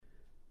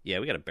Yeah,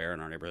 we got a bear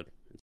in our neighborhood.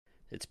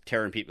 It's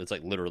tearing people. It's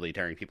like literally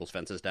tearing people's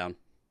fences down,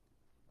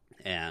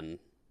 and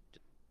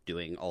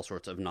doing all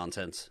sorts of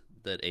nonsense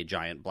that a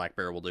giant black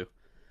bear will do.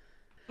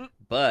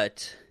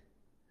 But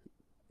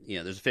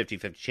there's a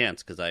 50-50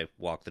 chance because I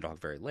walk the dog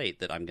very late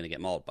that I'm going to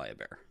get mauled by a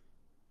bear.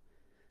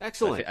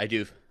 Excellent. I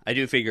do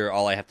figure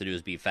all I have to do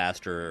is be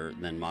faster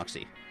than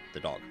Moxie, the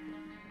dog.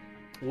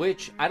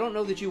 Which I don't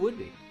know that you would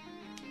be.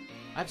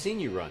 I've seen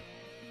you run.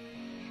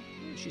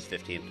 She's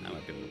 15. I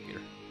might be able to beat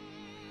her.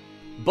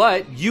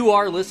 But you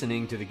are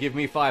listening to the Give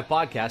Me 5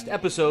 podcast,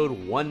 episode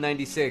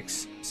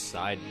 196,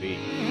 Side B.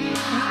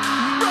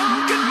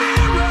 Broken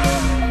mirror.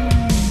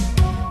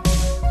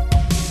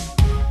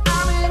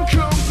 I'm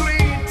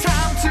incomplete,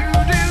 time to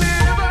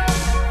deliver.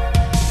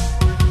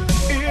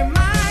 In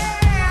my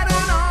head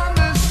and on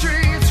the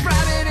streets,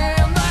 riding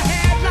in the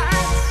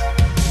headlights.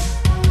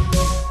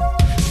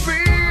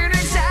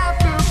 Phoenix out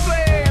the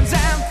flames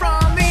and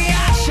from the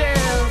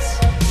ashes.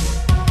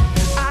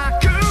 I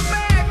could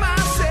make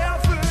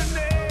myself a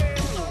name.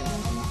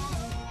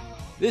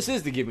 This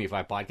is the Give Me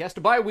 5 podcast,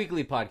 a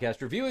bi-weekly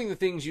podcast reviewing the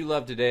things you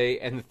love today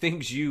and the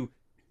things you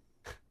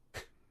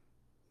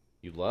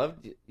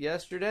loved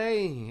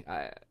yesterday.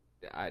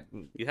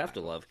 You have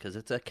to love because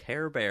it's a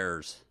Care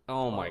Bears.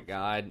 Oh my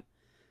god!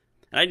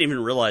 And I didn't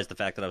even realize the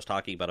fact that I was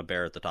talking about a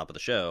bear at the top of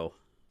the show,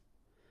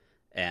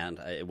 and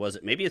it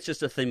wasn't. Maybe it's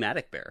just a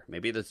thematic bear.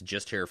 Maybe that's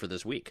just here for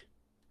this week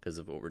because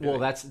of what we're doing.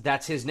 Well,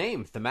 that's his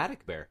name,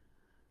 Thematic Bear.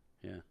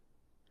 Yeah.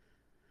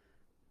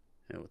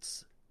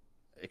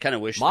 I kind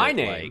of wish my that,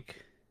 name.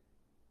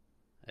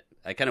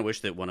 I kind of wish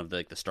that one of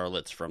the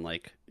starlets from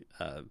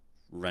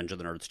Revenge of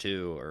the Nerds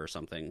 2 or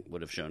something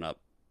would have shown up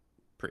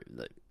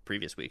the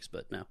previous weeks,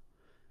 but no.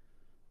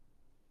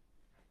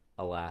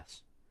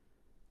 Alas.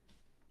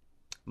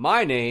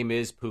 My name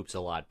is Poops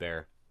a Lot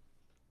Bear,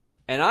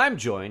 and I'm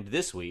joined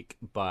this week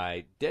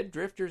by Dead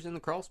Drifters in the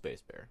Crawl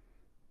Space Bear.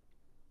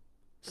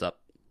 Sup?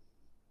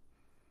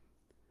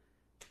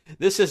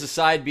 This is a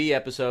Side B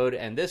episode,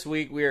 and this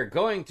week we are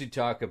going to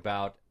talk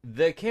about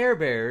the Care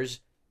Bears'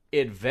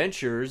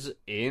 Adventures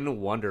in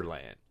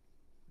Wonderland.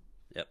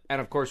 Yep.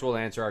 And of course, we'll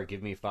answer our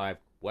Give Me 5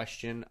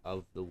 question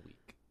of the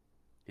week.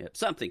 Yep.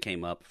 Something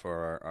came up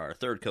for our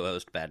third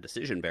co-host, Bad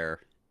Decision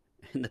Bear,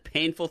 and the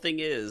painful thing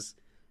is,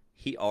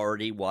 he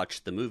already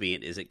watched the movie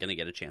and isn't going to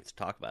get a chance to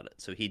talk about it.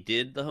 So he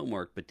did the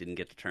homework, but didn't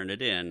get to turn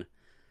it in,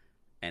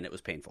 and it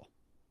was painful.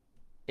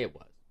 It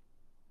was.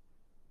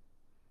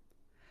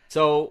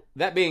 So,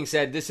 that being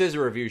said, this is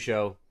a review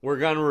show. We're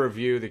going to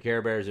review the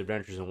Care Bears'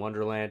 Adventures in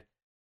Wonderland.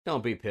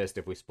 Don't be pissed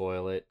if we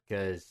spoil it,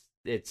 because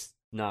it's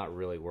not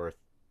really worth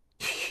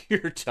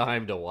your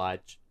time to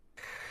watch.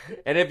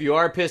 And if you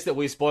are pissed that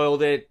we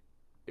spoiled it,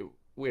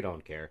 we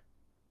don't care.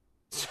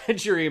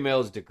 Send your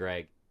emails to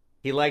Greg.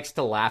 He likes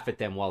to laugh at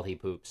them while he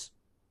poops.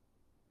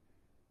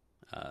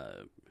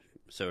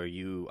 So are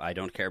you I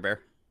Don't Care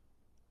Bear?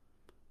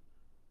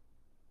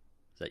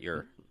 Is that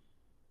your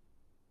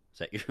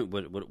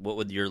what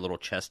would your little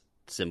chest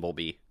symbol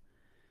be?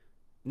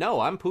 No,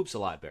 I'm Poops a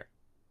Lot Bear.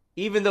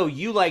 Even though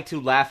you like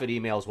to laugh at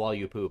emails while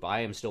you poop,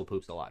 I am still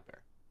Poops a Lot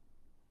Bear.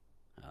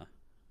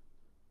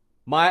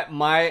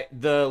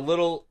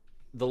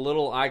 The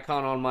little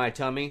icon on my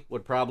tummy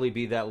would probably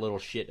be that little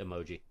shit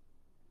emoji.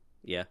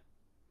 Yeah.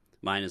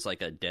 Mine is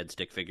like a dead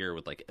stick figure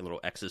with like little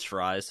X's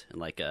for eyes and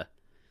like a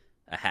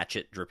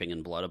hatchet dripping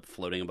in blood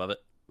floating above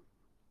it.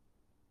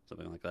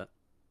 Something like that.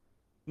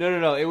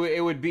 No.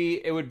 It would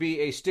be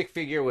a stick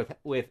figure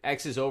with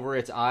X's over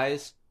its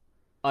eyes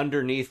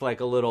underneath like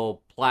a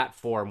little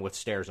platform with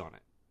stairs on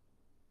it.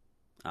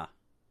 Ah.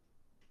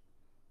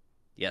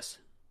 Yes.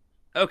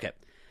 Okay.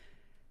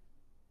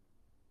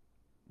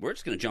 We're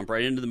just going to jump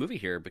right into the movie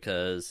here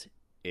because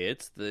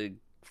it's the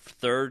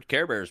third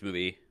Care Bears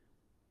movie,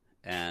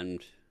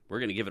 and we're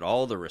going to give it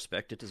all the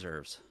respect it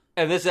deserves.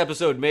 And this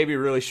episode may be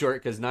really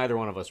short because neither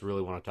one of us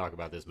really want to talk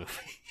about this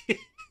movie.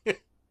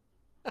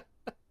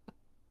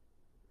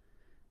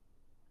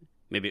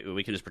 Maybe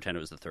we can just pretend it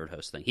was the third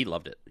host thing. He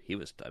loved it. He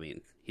just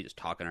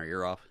talking our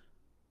ear off.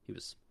 He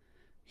was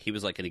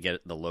like going to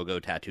get the logo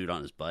tattooed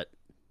on his butt.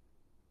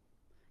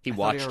 He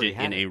watched it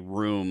in a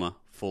room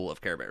full of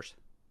Care Bears.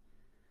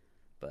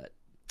 But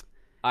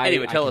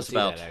anyway, tell us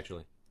about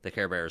the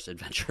Care Bears'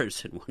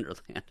 Adventures in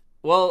Wonderland.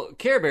 Well,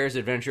 Care Bears'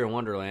 Adventure in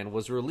Wonderland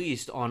was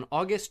released on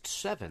August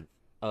 7th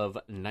of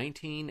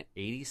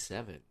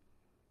 1987.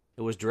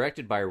 It was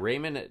directed by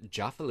Raymond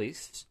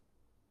Jaffelis,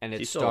 and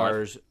it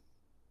stars... Alive?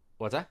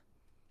 What's that?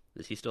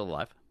 Is he still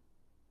alive?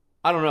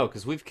 I don't know,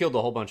 because we've killed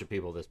a whole bunch of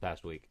people this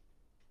past week.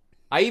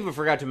 I even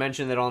forgot to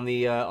mention that on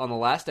the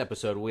last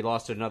episode, we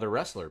lost another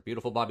wrestler.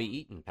 Beautiful Bobby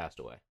Eaton passed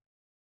away.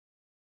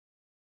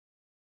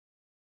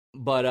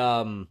 But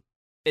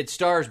it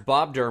stars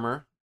Bob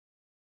Dermer,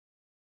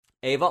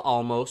 Ava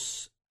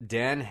Almos,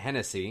 Dan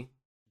Hennessy,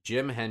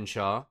 Jim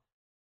Henshaw,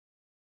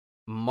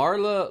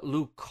 Marla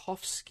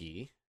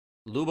Lukowski,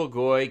 Luba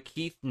Goy,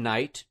 Keith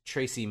Knight,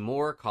 Tracy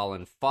Moore,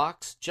 Colin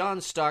Fox, John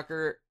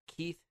Stalker,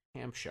 Keith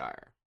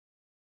Hampshire.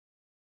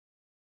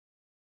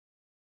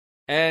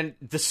 And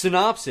the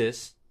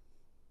synopsis,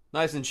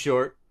 nice and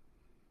short.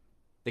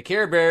 The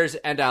Care Bears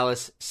and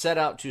Alice set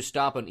out to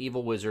stop an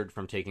evil wizard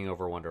from taking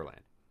over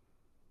Wonderland.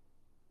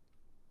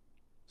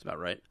 That's about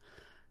right.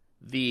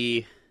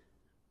 The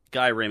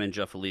guy, Raymond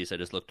Jeffelies, I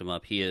just looked him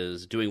up. He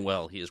is doing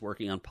well. He is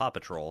working on Paw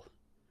Patrol.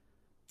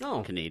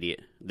 Oh.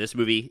 Canadian. This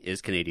movie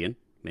is Canadian,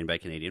 made by a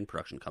Canadian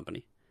production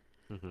company.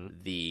 Mm-hmm.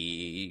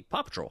 The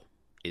Paw Patrol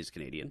is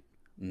Canadian,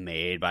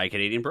 made by a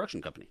Canadian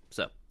production company.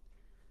 So,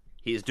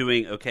 he is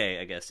doing okay,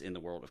 I guess, in the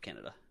world of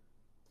Canada.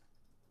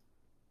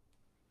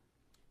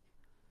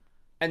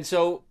 And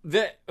so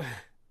that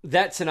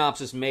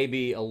synopsis may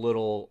be a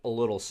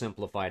little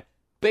simplified.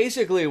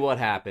 Basically, what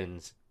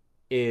happens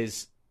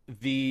is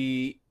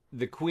the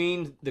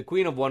Queen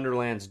of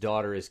Wonderland's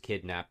daughter is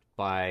kidnapped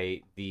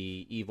by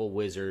the evil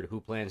wizard who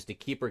plans to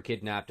keep her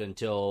kidnapped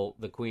until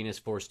the Queen is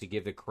forced to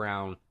give the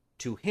crown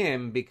to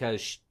him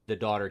because the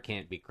daughter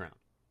can't be crowned.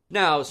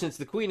 Now, since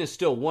the Queen is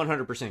still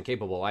 100%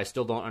 capable, I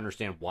still don't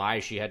understand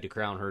why she had to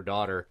crown her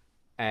daughter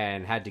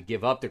and had to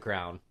give up the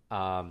crown.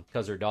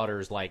 Because her daughter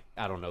is like,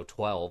 I don't know,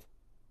 12.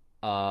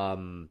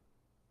 But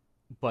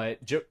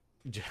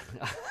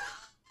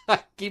I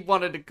keep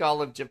wanting to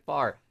call him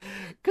Jafar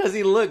because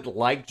he looked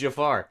like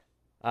Jafar.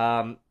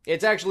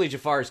 It's actually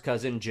Jafar's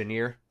cousin,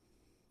 Janir.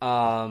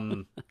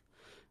 And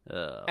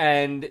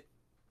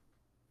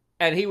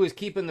he was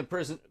keeping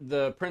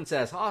the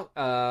princess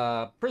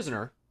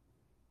prisoner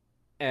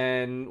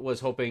and was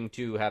hoping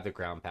to have the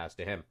crown passed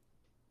to him.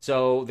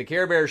 So the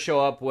Care Bears show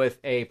up with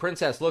a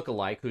princess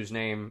lookalike whose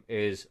name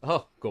is,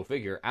 go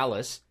figure,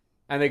 Alice.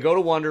 And they go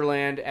to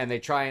Wonderland and they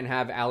try and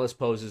have Alice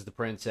pose as the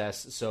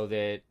princess so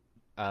that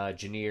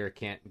Janir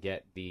can't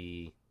get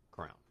the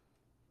crown.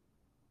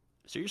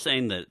 So you're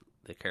saying that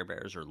the Care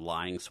Bears are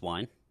lying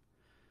swine?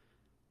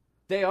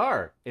 They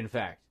are, in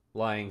fact,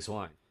 lying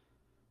swine.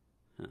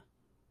 Huh.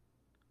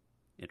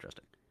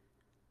 Interesting.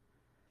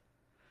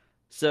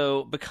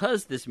 So,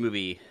 because this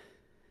movie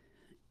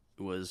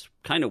was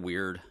kind of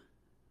weird,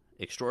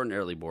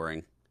 extraordinarily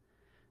boring.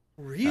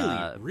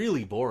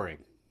 Really boring.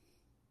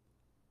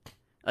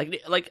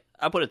 Like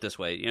I'll put it this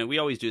way, we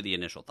always do the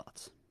initial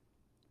thoughts.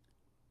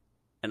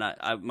 And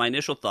my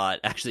initial thought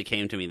actually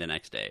came to me the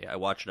next day. I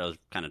watched it, I was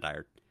kind of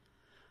tired.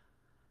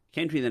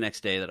 Came to me the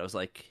next day that I was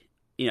like,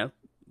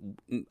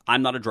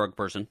 I'm not a drug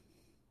person.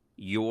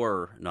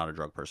 You're not a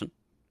drug person.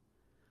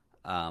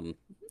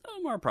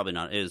 Omar probably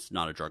is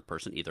not a drug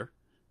person either.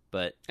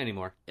 But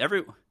anymore.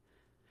 No,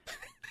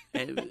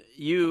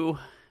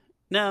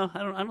 I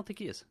don't think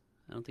he is.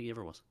 I don't think he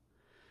ever was.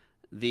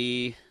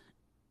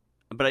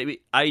 But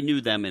I knew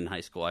them in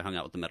high school. I hung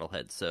out with the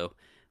metalheads.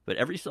 But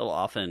every so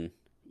often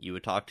you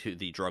would talk to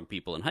the drug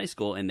people in high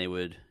school and they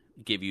would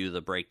give you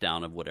the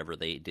breakdown of whatever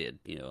they did,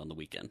 on the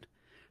weekend.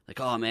 Like,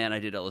 oh man, I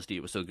did LSD.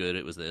 It was so good.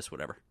 It was this,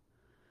 whatever.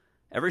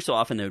 Every so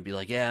often they would be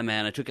like, yeah,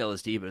 man, I took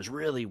LSD, but it was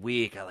really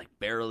weak. I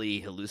barely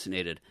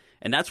hallucinated.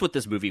 And that's what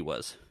this movie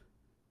was.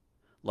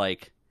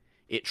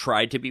 It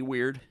tried to be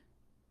weird,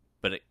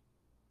 but it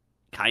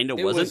kind of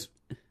wasn't. Was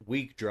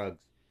weak drugs.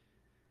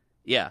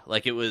 Yeah,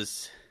 it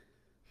was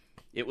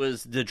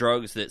the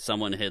drugs that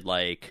someone had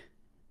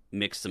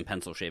mixed some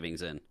pencil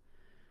shavings in,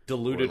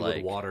 diluted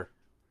with water.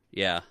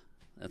 Yeah,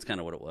 that's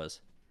kind of what it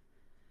was.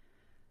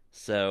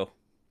 So,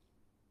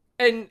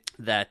 and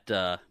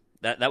that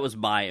was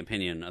my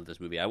opinion of this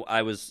movie.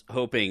 I was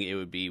hoping it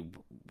would be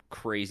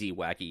crazy,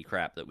 wacky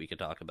crap that we could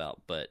talk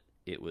about, but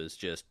it was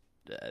just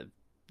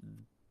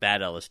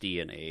bad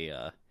LSD in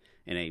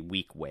a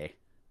weak way.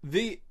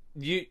 The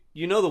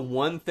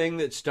one thing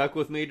that stuck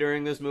with me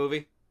during this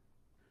movie?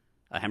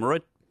 A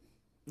hemorrhoid?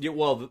 Yeah,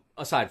 well,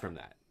 aside from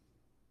that.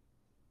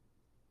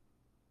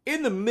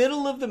 In the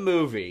middle of the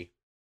movie,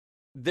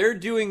 they're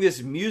doing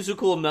this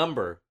musical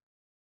number,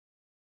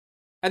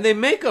 and they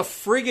make a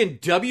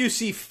friggin'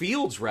 W.C.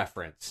 Fields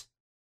reference.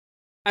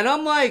 And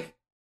I'm like,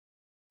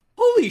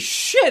 holy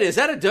shit, is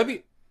that a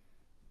W...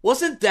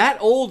 Wasn't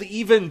that old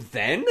even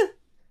then?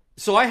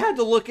 So I had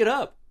to look it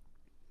up.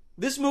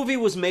 This movie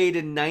was made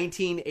in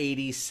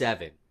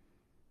 1987.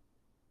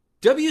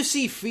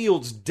 W.C.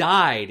 Fields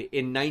died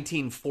in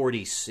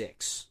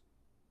 1946.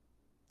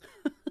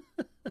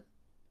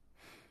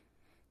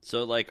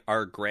 So,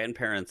 our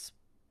grandparents'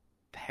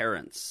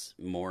 parents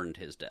mourned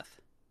his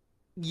death.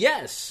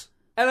 Yes.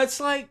 And it's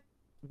like,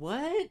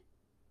 what?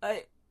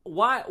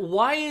 Why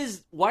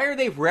are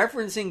they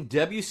referencing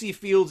W.C.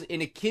 Fields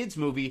in a kid's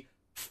movie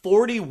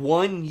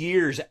 41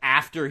 years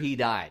after he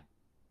died?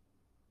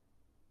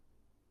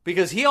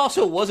 Because he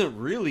also wasn't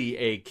really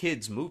a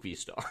kid's movie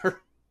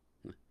star.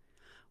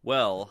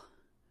 Well,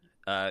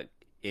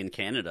 in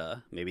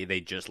Canada, maybe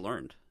they just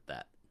learned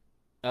that.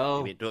 Oh.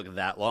 Maybe it took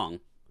that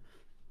long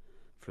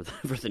for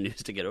the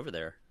news to get over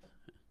there.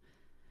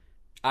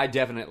 I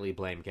definitely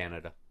blame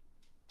Canada.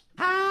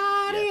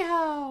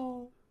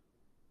 Howdy-ho!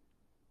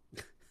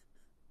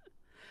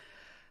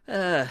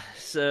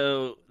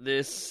 So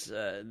this...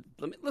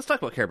 let's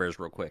talk about Care Bears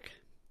real quick.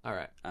 All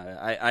right.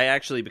 I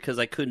actually, because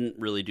I couldn't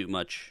really do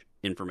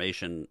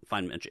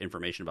find much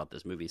information about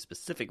this movie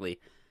specifically,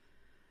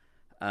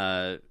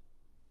 I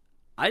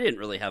didn't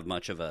really have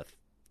much of a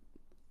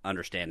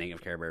understanding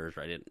of Care Bears.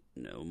 I didn't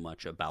know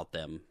much about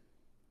them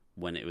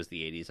when it was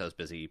the 80s. I was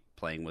busy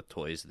playing with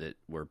toys that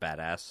were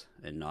badass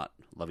and not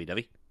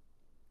lovey-dovey.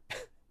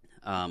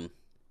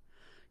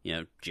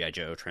 G.I.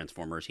 Joe,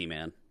 Transformers,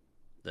 He-Man,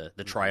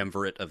 the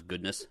triumvirate of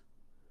goodness.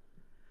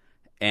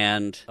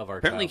 And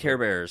apparently Care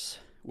Bears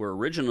were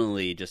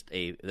originally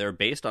they're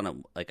based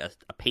on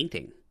a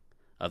painting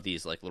of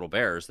these like little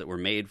bears that were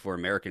made for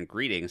American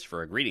Greetings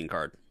for a greeting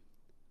card.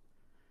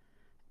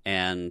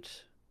 And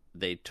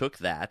they took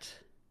that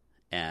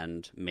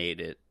and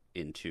made it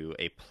into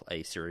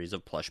a series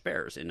of plush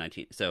bears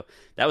so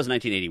that was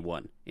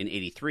 1981. In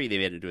 83 they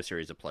made it into a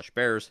series of plush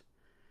bears,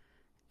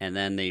 and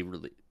then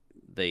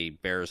the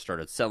bears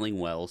started selling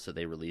well, so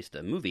they released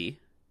a movie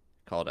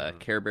called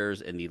Care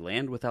Bears in the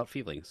Land Without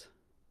Feelings.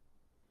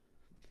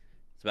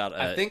 It's about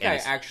I think I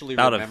actually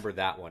remember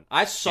that one.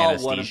 I saw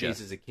one of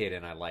these as a kid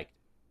and I liked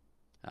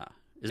it.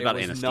 It's about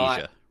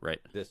anesthesia, right?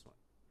 This one.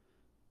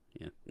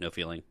 Yeah, no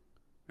feeling.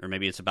 Or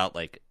maybe it's about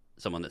like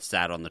someone that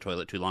sat on the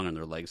toilet too long and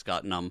their legs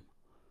got numb.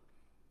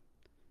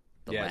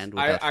 Yes,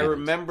 I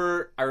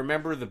remember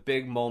the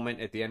big moment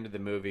at the end of the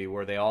movie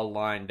where they all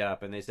lined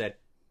up and they said,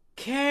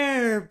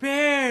 "Care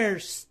Bear,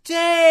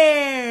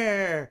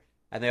 stare!"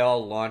 And they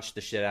all launched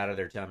the shit out of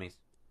their tummies.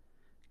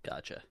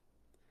 Gotcha.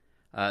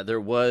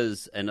 There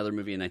was another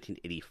movie in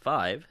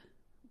 1985.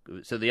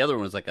 So the other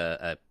one was like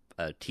a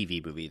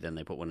TV movie. Then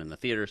they put one in the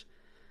theaters.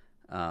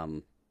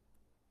 And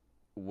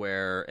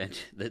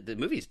the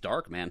movie's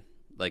dark, man.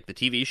 Like the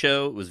TV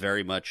show was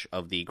very much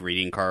of the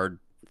greeting card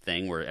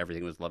thing where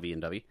everything was lovey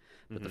and dovey.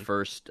 But the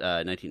first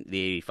the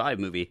 85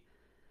 movie,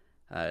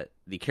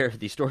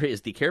 the story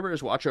is the Care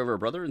Bears watch over a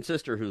brother and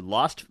sister who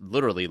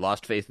literally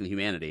lost faith in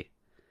humanity,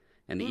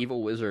 and the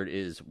evil wizard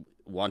is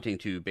wanting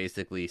to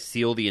basically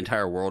seal the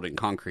entire world in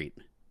concrete,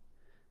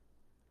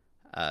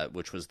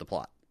 which was the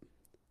plot.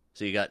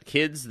 So you got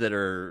kids that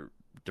are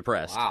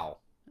depressed, wow,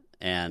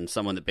 and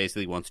someone that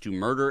basically wants to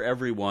murder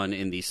everyone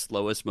in the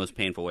slowest, most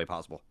painful way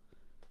possible.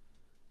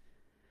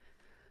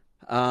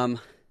 All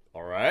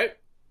right.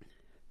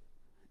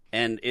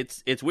 And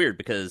it's weird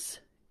because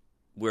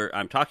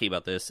I'm talking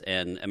about this,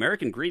 and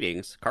American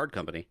Greetings Card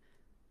Company,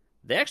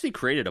 they actually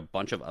created a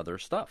bunch of other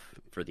stuff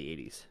for the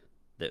 80s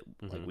that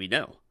like we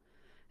know,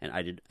 and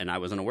I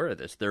wasn't aware of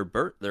this.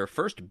 Their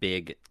first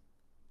big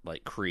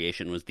like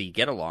creation was the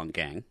Get Along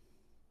Gang,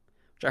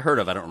 which I heard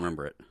of. I don't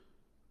remember it.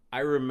 I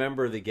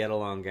remember the Get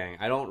Along Gang.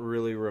 I don't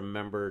really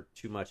remember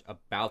too much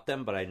about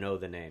them, but I know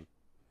the name.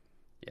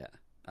 Yeah,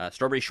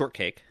 Strawberry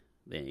Shortcake.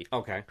 They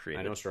created.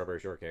 I know Strawberry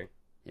Shortcake.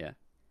 Yeah.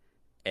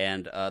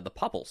 And the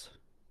Popples.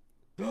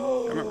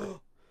 I remember.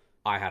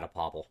 I had a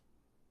Popple.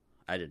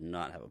 I did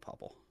not have a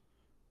Popple.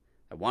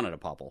 I wanted a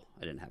Popple.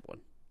 I didn't have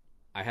one.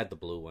 I had the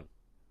blue one.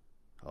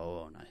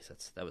 Oh, nice.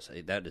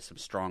 That is some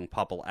strong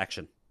Popple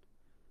action.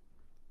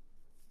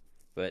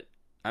 But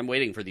I'm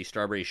waiting for the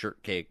Strawberry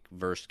Shortcake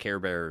versus Care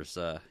Bears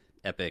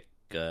epic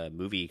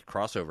movie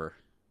crossover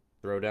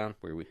throwdown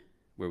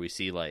where we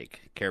see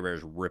like Care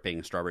Bears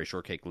ripping Strawberry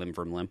Shortcake limb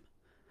from limb.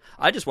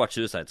 I just watched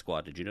Suicide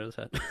Squad. Did you notice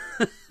that?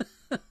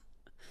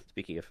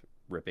 Speaking of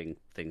ripping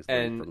things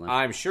limb from limb.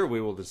 I'm sure we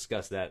will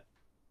discuss that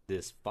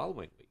this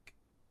following week.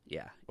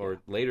 Yeah. Or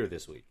later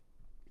this week.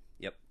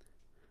 Yep.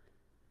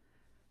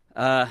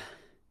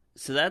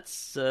 So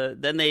that's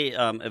then they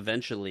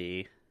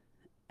eventually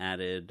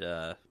added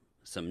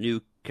some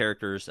new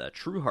characters.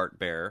 True Heart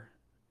Bear.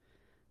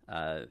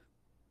 I'm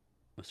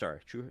sorry.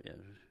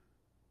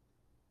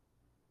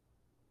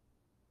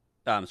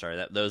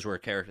 Those were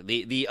characters.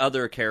 The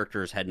other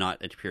characters had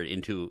not appeared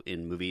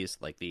in movies,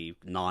 like the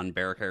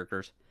non-bear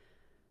characters.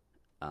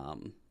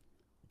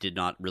 Did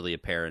not really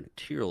appear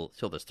until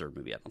this third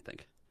movie. I don't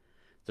think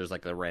there's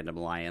like a random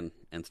lion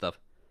and stuff.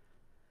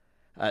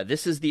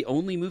 This is the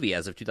only movie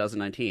as of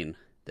 2019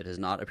 that has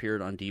not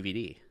appeared on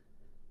DVD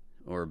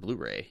or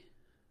Blu-ray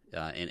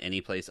in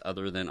any place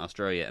other than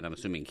Australia, and I'm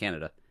assuming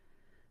Canada.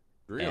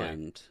 Really?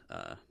 And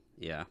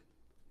yeah.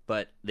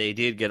 But they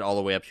did get all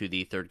the way up to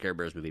the third Care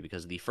Bears movie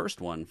because the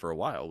first one, for a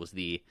while, was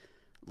the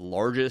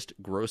largest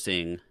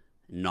grossing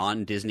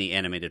non-Disney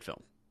animated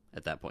film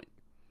at that point.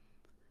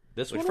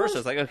 This one first I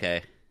was like,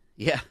 okay.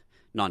 Yeah,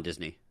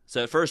 non-Disney.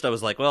 So at first I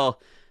was like, well,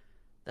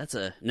 that's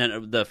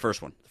the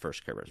first one. The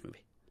first Care Bears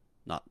movie.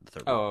 Not the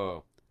third one.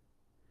 Oh.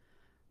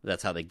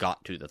 That's how they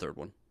got to the third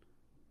one.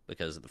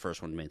 Because the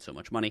first one made so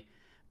much money.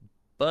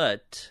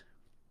 But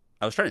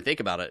I was trying to think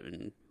about it,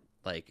 and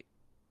like,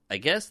 I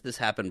guess this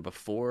happened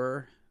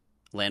before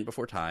Land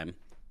Before Time.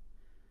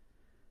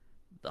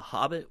 The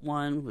Hobbit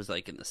one was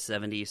like in the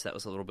 70s. That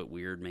was a little bit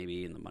weird,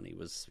 maybe, and the money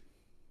was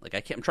like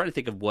I'm trying to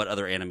think of what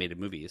other animated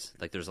movies.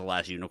 Like there's The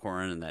Last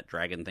Unicorn and that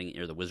dragon thing,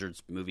 or the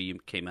Wizards movie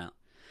came out,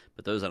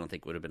 but those I don't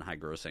think would have been high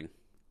grossing.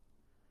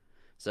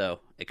 So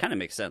it kind of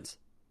makes sense.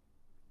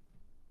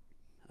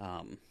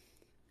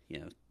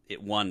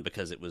 It won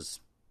because it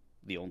was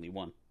the only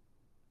one.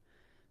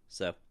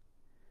 So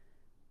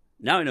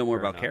now I know more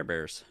about Care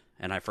Bears,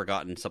 and I've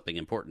forgotten something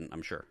important,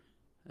 I'm sure,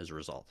 as a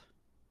result.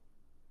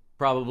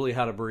 Probably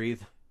how to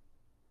breathe.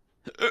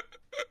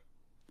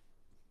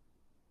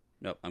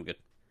 Nope, I'm good.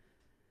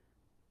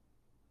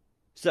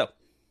 So,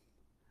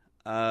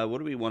 what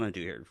do we want to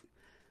do here?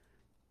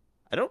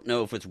 I don't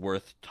know if it's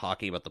worth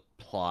talking about the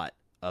plot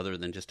other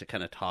than just to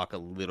kind of talk a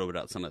little bit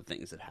about some of the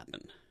things that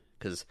happen.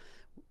 Because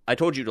I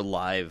told you to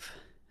live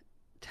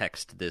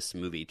text this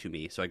movie to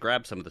me, so I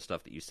grabbed some of the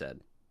stuff that you said.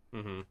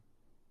 Mm-hmm.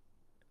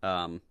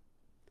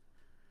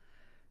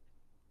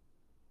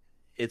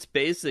 It's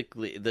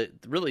basically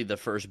really the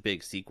first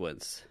big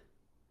sequence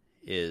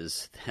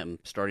is them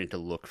starting to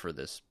look for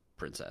this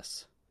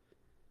princess.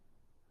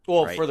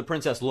 Well, right? For the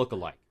princess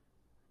look-alike.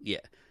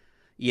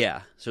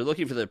 Yeah. So they're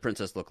looking for the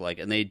princess look-alike,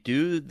 and they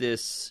do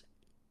this.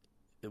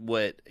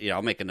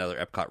 I'll make another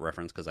Epcot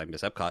reference because I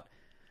miss Epcot,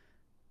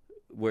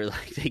 where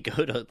like they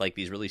go to like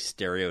these really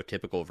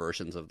stereotypical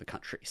versions of the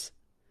countries.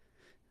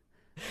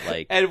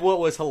 Like, and what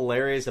was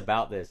hilarious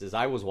about this is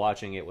I was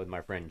watching it with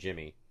my friend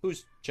Jimmy,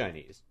 who's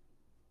Chinese.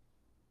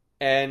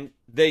 And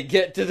they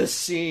get to the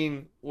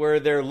scene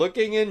where they're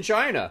looking in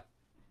China.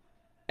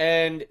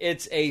 And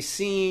it's a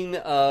scene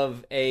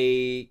of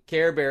a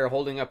Care Bear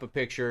holding up a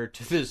picture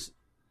to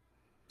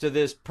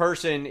this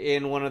person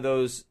in one of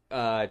those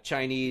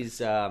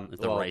Chinese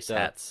rice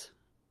hats.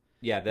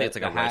 Yeah, I think it's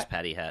like a rice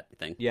patty hat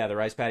thing. Yeah, the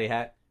rice patty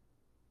hat.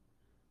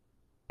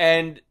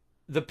 And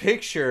the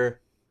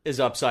picture is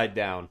upside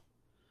down.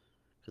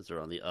 Because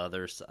they're on the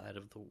other side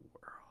of the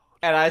world.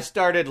 And I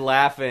started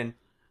laughing.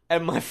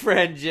 And my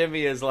friend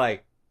Jimmy is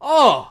like,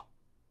 "Oh,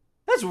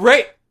 that's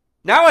right.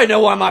 Now I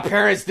know why my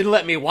parents didn't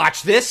let me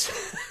watch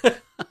this." And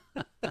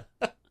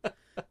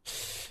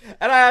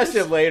I asked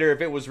him later if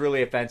it was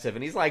really offensive,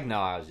 and he's like, "No,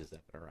 I was just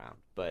effing around."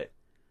 But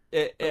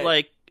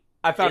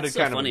I found it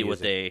kind of funny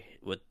amusing.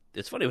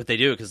 It's funny what they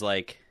do because,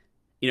 like,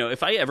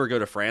 if I ever go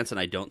to France and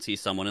I don't see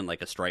someone in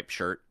like a striped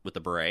shirt with a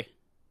beret,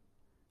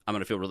 I'm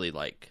gonna feel really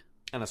like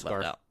and a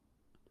scarf. left out.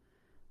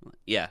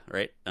 Yeah,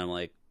 right. I'm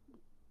like,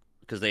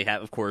 because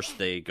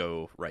they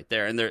go right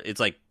there, and it's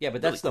like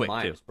but that's really the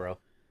mimes, too. bro.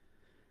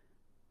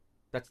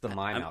 That's the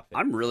mime outfit.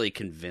 I'm really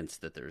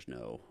convinced that there's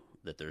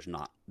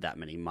not that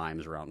many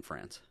mimes around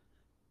France.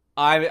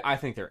 I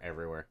think they're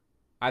everywhere.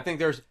 I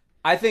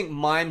think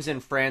mimes in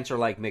France are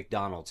like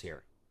McDonald's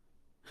here.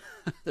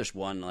 There's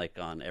one like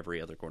on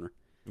every other corner.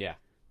 Yeah.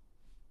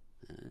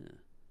 I'm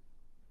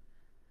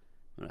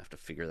gonna have to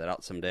figure that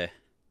out someday.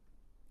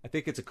 I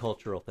think it's a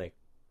cultural thing.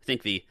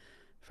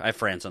 I have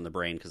France on the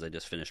brain because I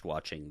just finished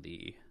watching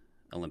the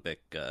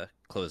Olympic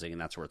closing, and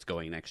that's where it's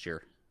going next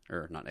year.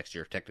 Or not next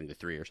year, technically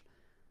 3 years.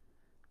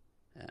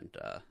 And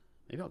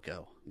maybe I'll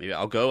go. Maybe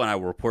I'll go and I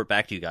will report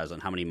back to you guys on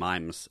how many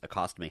mimes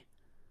accost me.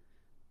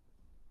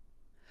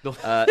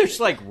 There's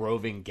like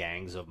roving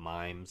gangs of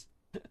mimes.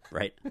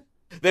 Right.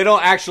 They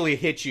don't actually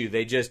hit you,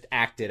 they just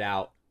act it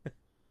out.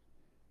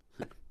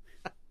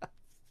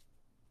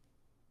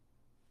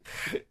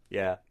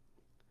 Yeah.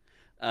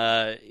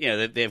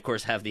 They of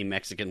course have the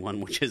Mexican one,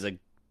 which is a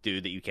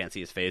dude that you can't see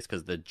his face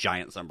because the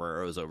giant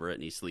sombrero is over it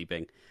and he's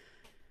sleeping.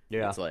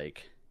 Yeah. It's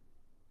like,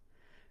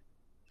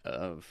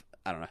 I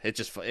don't know.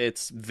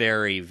 It's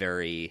very,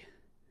 very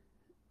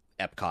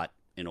Epcot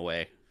in a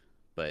way,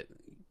 but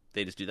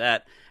they just do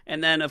that.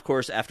 And then, of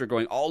course, after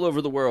going all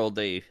over the world,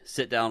 they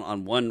sit down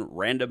on one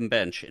random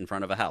bench in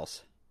front of a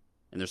house,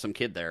 and there's some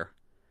kid there,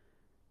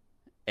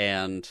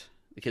 and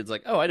the kid's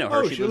like, "Oh, I know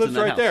her. She lives in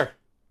that right house." there.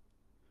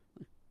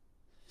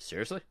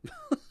 Seriously?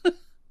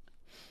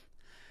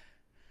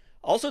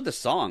 Also, the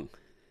song.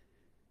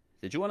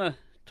 Did you want to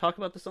talk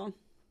about the song?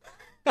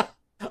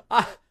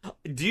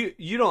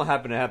 You don't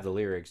happen to have the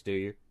lyrics, do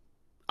you?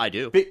 I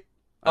do.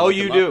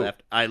 You do?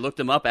 I looked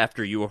them up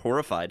after you were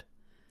horrified.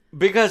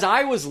 Because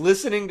I was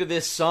listening to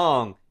this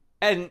song,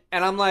 and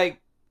I'm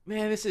like,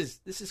 man, this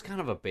is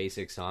kind of a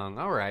basic song.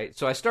 All right.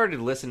 So I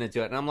started listening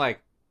to it, and I'm like,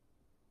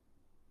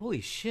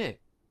 holy shit.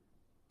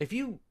 If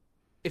you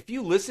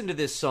listen to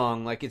this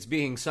song like it's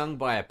being sung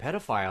by a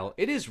pedophile,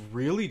 it is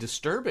really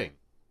disturbing.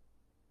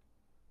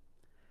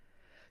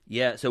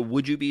 Yeah, so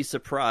would you be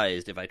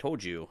surprised if I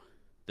told you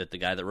that the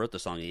guy that wrote the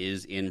song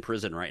is in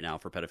prison right now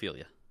for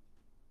pedophilia?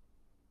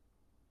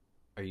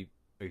 Are you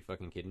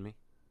fucking kidding me?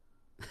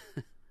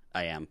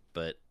 I am,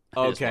 but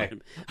okay.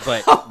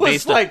 But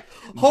based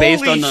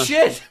on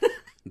shit.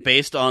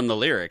 Based on the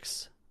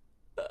lyrics,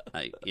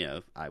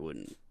 I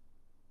wouldn't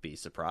be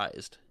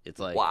surprised. It's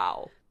like,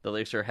 wow. The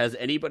lyrics are, "Has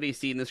anybody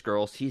seen this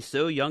girl? She's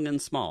so young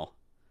and small.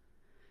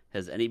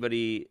 Has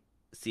anybody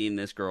seen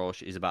this girl?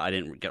 She's about..." I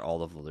didn't get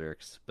all of the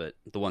lyrics, but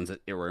the ones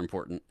that were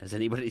important. "Has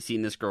anybody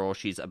seen this girl?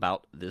 She's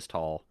about this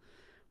tall.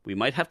 We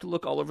might have to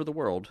look all over the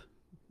world."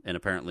 And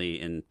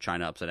apparently in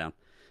China upside down.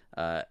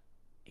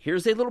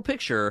 "Here's a little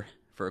picture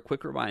for a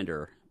quick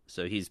reminder."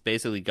 So he's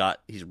basically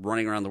he's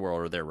running around the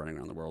world, or they're running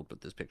around the world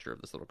with this picture of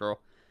this little girl.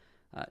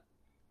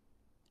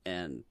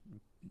 And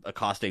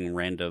accosting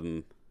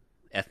random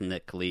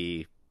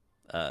ethnically...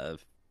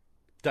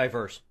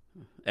 diverse.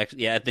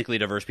 Ethnically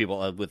diverse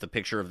people with a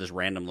picture of this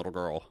random little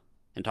girl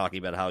and talking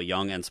about how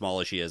young and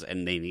small she is,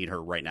 and they need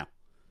her right now.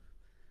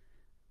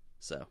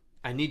 So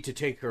I need to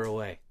take her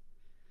away.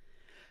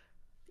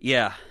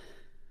 Yeah.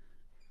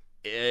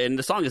 And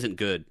the song isn't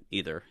good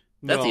either.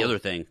 That's the other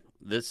thing.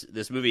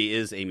 this movie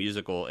is a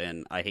musical,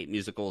 and I hate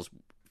musicals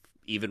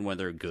even when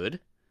they're good,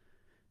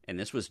 and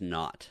this was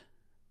not.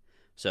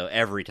 So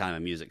every time a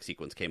music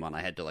sequence came on,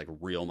 I had to like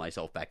reel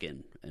myself back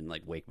in and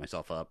like wake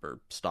myself up or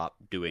stop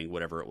doing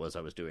whatever it was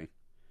I was doing.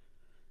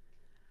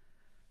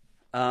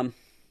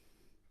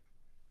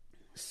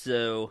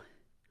 So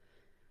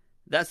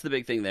that's the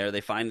big thing there.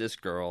 They find this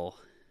girl,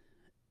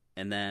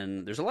 and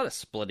then there's a lot of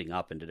splitting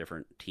up into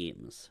different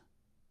teams.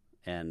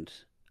 And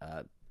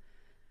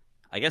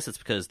I guess it's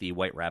because the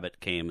White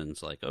Rabbit came and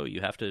it's like, oh,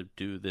 you have to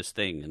do this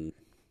thing. And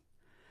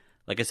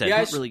like I said,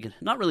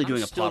 not really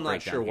doing a plot breakdown. I'm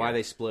still not sure why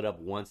they split up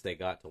once they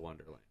got to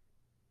Wonderland.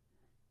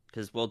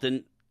 Because, well,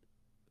 didn't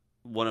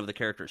one of the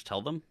characters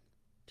tell them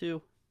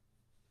to?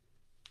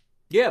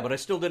 Yeah, but I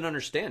still didn't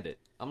understand it.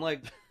 I'm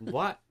like,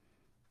 what?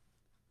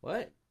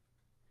 What?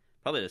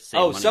 Probably to save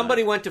money.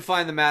 Somebody went to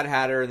find the Mad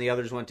Hatter and the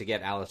others went to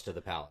get Alice to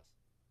the palace.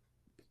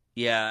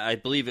 Yeah, I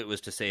believe it was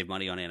to save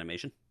money on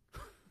animation.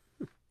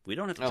 We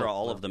don't have to draw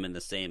all of them in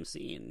the same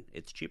scene.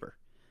 It's cheaper.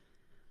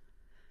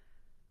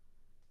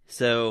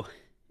 So,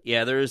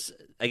 yeah,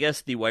 I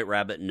guess the White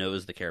Rabbit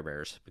knows the Care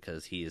Bears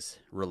because he's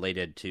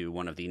related to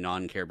one of the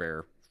non-Care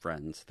Bear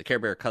friends. The Care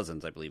Bear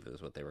cousins, I believe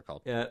is what they were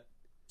called. Yeah,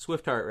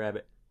 Swift-Heart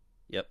Rabbit.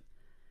 Yep.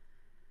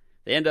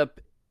 They end up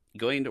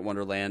going to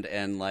Wonderland,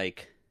 and,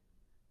 like,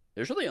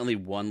 there's really only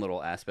one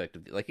little aspect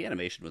of, like, the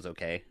animation was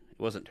okay. It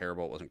wasn't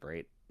terrible, it wasn't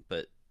great,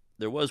 but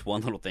there was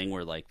one little thing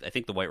where, like, I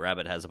think the White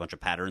Rabbit has a bunch of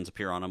patterns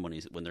appear on him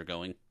when they're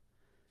going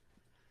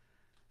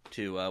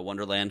to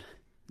Wonderland.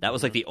 That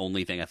was, like, the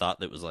only thing I thought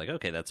that was like,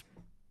 okay, that's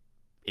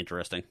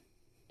interesting.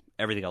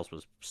 Everything else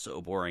was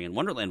so boring, and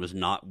Wonderland was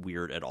not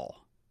weird at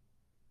all.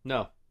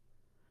 No.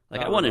 Like,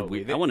 I wanted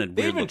weird.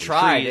 They even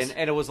tried,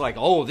 and it was like,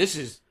 oh, this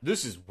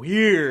is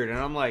weird, and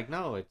I'm like,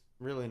 no, it's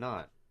really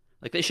not.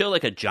 Like, they show,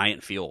 like, a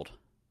giant field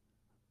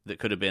that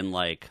could have been,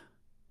 like,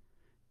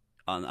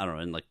 I don't know,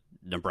 in, like,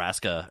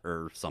 Nebraska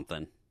or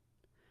something.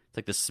 It's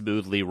like this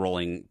smoothly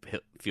rolling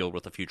field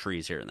with a few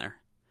trees here and there.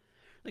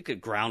 Like, the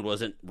ground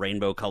wasn't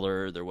rainbow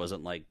color. There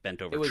wasn't, like,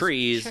 bent over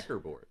trees. It was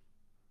checkerboard.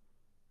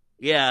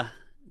 Yeah,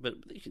 but,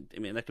 I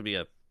mean, that could be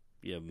a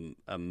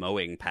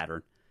mowing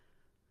pattern.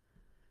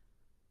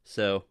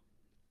 So,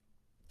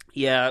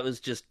 yeah,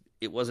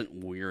 it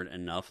wasn't weird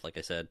enough, like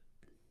I said.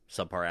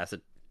 Subpar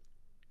acid.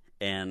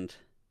 And...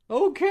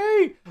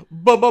 Okay,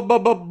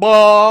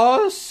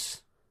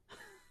 boss!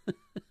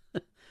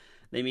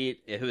 They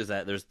meet, who is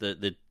that? There's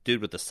the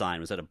dude with the sign.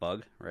 Was that a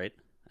bug, right?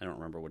 I don't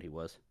remember what he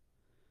was.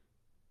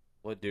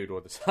 What dude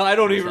with the sign? I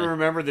don't even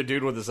remember the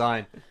dude with the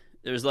sign.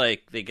 There's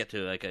like, they get to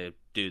like a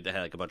dude that had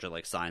like a bunch of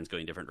like signs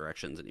going different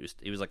directions, and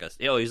he was like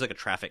a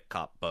traffic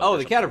cop bug. Oh,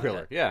 the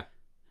caterpillar, like yeah.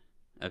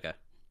 Okay.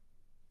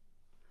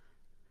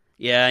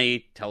 Yeah,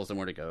 he tells them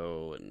where to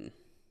go, and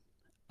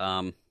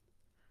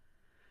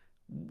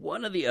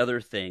one of the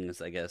other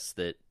things, I guess,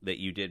 that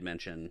you did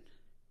mention,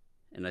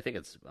 and I think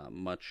it's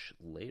much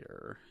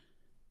later.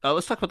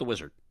 Let's talk about the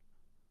wizard.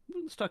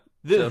 Let's talk.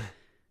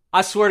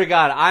 I swear to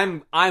God,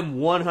 I'm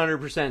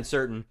 100%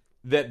 certain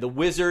that the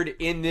wizard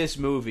in this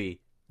movie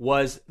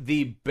was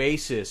the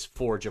basis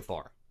for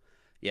Jafar.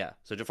 Yeah.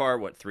 So Jafar,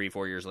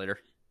 3-4 years later,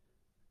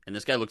 and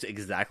this guy looks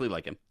exactly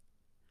like him.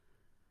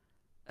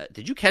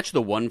 Did you catch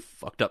the one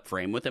fucked up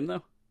frame with him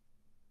though?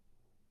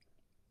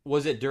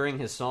 Was it during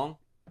his song?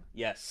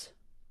 Yes.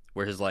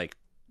 Where his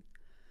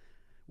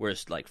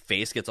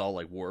face gets all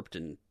like warped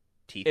and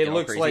teeth. It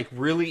looks like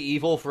really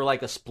evil for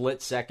like a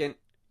split second.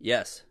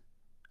 Yes.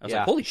 I was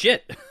like, holy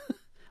shit.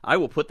 I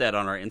will put that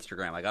on our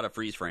Instagram. I got a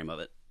freeze frame of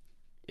it.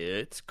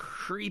 It's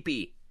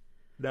creepy.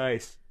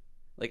 Nice.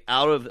 Like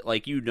out of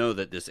like, you know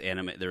that this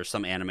there's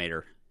some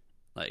animator,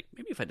 like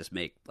maybe if I just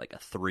make like a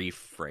 3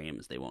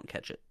 frames, they won't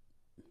catch it.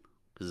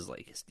 Because it's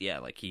like, yeah,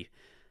 like he.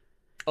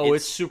 Oh,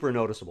 it's super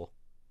noticeable.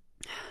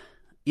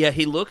 Yeah,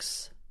 he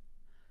looks.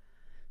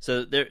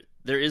 So there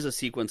is a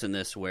sequence in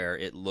this where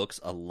it looks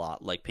a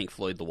lot like Pink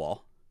Floyd The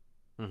Wall.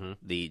 Mm-hmm.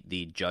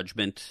 The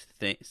judgment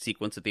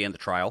sequence at the end of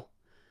the trial.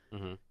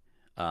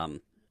 Mm-hmm.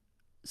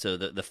 So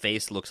the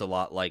face looks a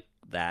lot like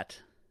that.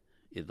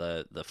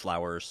 The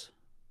flowers,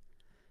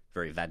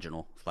 very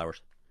vaginal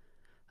flowers.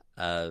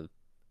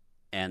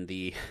 And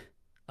the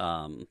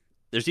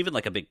there's even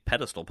like a big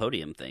pedestal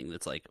podium thing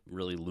that's like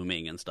really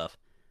looming and stuff.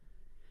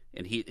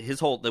 And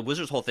the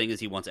wizard's whole thing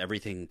is he wants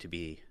everything to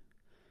be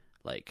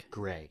like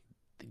gray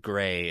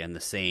and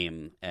the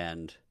same,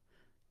 and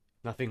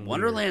nothing.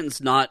 Wonderland's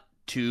not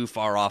too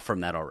far off from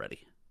that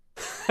already.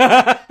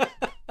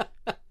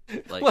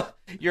 Like, well,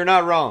 you're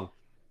not wrong.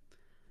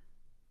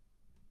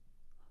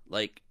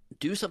 Like,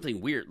 do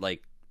something weird.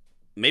 Like,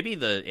 maybe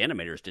the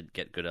animators didn't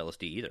get good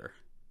LSD either.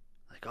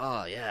 Like,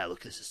 oh yeah,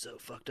 look, this is so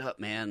fucked up,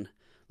 man.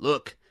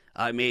 Look,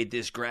 I made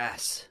this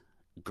grass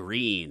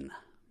green.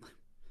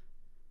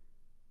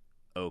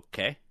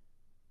 Okay.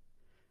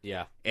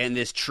 Yeah. And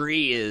this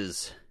tree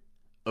is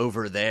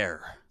over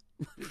there.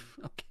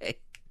 Okay,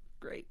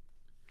 great.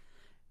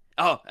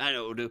 Oh, I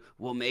know what we'll do.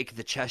 We'll make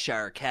the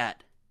Cheshire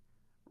Cat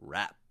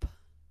rap.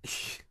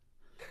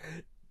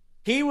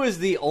 He was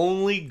the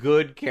only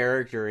good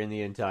character in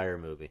the entire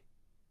movie.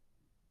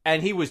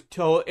 And it was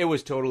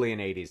totally an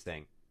 80s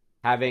thing.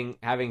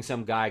 Having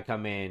some guy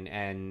come in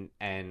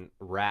and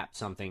rap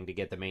something to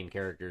get the main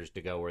characters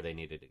to go where they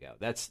needed to go.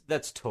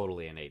 That's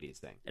totally an 80s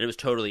thing. And it was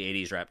totally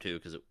 80s rap too,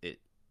 because it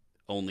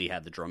only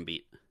had the drum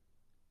beat.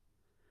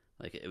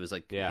 Like, it was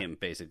like him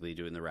basically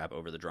doing the rap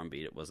over the drum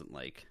beat. It wasn't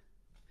like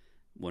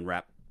when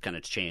rap kind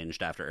of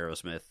changed after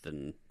Aerosmith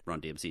and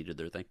Run DMC did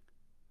their thing.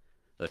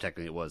 Though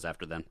technically it was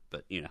after then,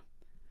 but you know.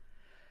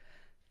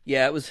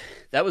 Yeah,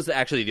 that was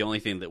actually the only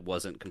thing that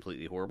wasn't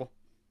completely horrible.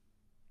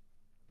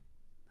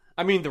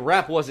 I mean, the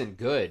rap wasn't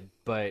good,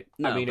 but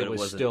No, I mean, but it was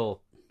wasn't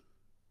still.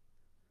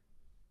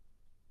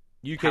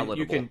 You can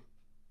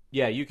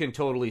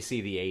totally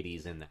see the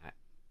 80s in that.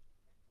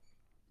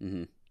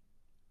 Mm-hmm.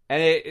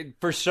 And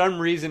for some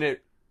reason,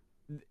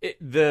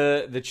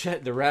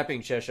 the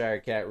rapping Cheshire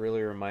Cat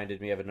really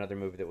reminded me of another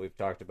movie that we've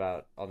talked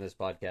about on this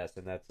podcast,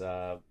 and that's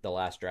The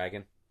Last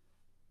Dragon.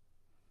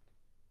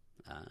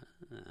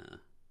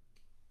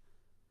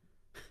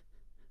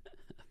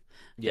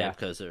 Yeah,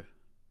 because they're.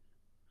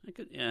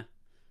 Yeah.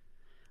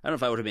 I don't know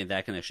if I would have made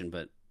that connection,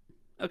 but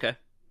okay,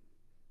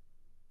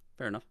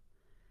 fair enough.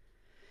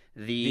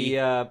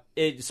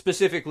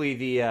 Specifically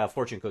the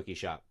fortune cookie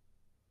shop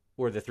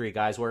where the three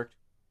guys worked.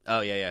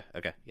 Oh yeah,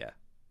 okay, yeah,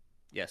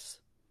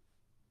 yes.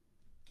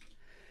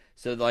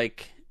 So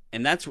like,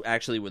 and that's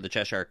actually where the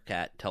Cheshire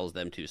Cat tells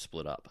them to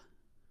split up.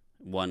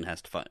 One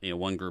has to find,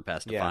 one group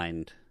has to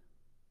find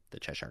the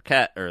Cheshire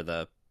Cat or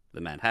the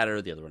Mad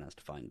Hatter. The other one has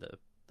to find the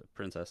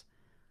princess.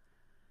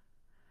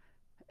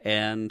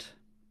 And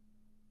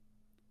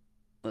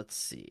let's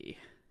see.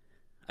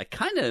 I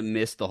kind of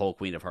missed the whole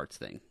Queen of Hearts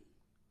thing.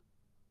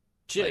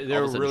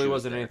 There really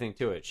wasn't anything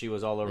to it. She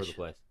was all over the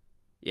place.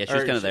 Yeah, she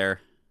was kind of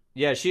there.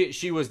 Yeah,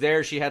 she was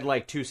there. She had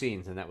like 2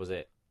 scenes, and that was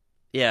it.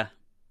 Yeah.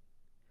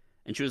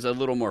 And she was a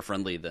little more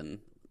friendly than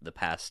the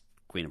past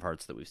Queen of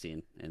Hearts that we've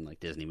seen in like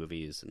Disney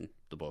movies and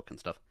the book and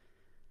stuff.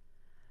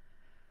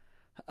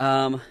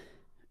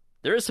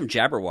 There is some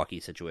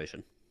Jabberwocky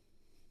situation.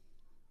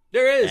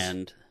 There is.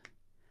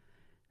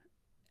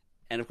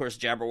 And of course,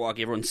 Jabberwocky,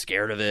 everyone's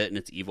scared of it, and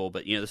it's evil.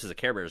 But, this is a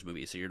Care Bears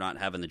movie, so you're not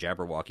having the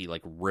Jabberwocky,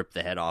 like, rip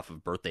the head off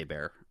of Birthday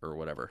Bear or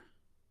whatever.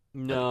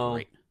 No.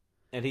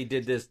 And they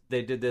did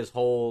this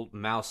whole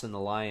mouse and the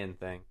lion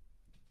thing.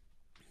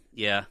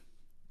 Yeah.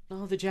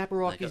 Oh, the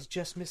Jabberwocky's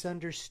just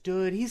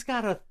misunderstood. He's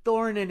got a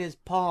thorn in his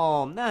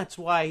palm. That's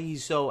why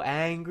he's so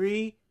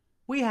angry.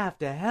 We have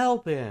to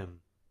help him.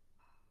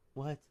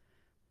 What?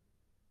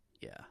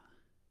 Yeah.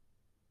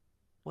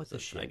 What the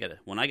shit?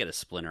 When I get a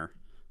splinter,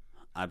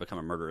 I become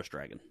a murderous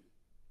dragon.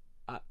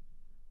 I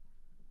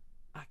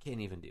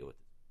can't even deal with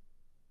it.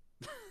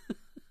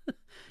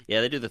 Yeah,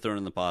 they do the thorn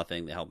in the paw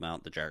thing. They help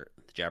mount the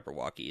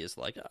Jabberwocky is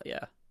like, oh,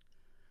 yeah.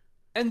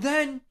 And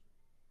then,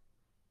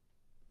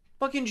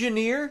 fucking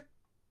Janir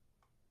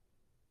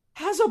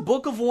has a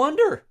Book of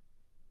Wonder.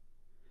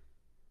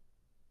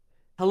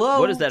 Hello?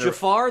 What is that?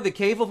 Jafar, the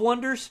Cave of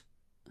Wonders?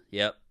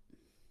 Yep.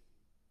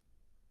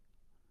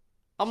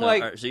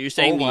 So you're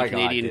saying the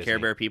Canadian Care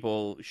Bear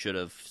people should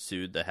have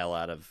sued the hell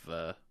out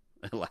of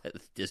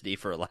Disney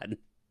for Aladdin?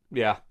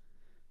 Yeah.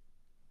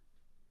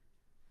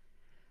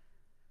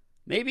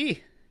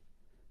 Maybe.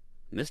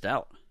 Missed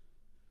out.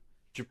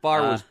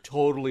 Jafar was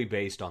totally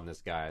based on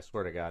this guy, I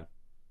swear to God.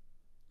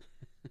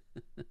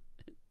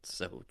 It's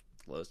so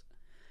close.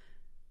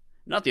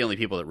 Not the only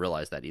people that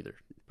realize that either,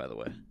 by the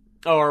way.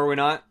 Oh, are we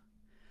not?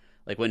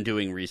 Like, when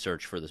doing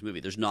research for this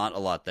movie, there's not a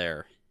lot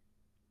there.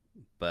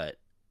 But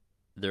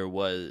there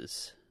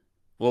was...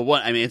 Well,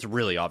 it's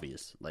really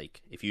obvious.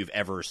 Like, if you've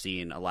ever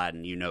seen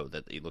Aladdin, you know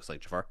that he looks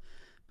like Jafar.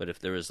 But if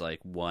there was, like,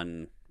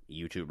 one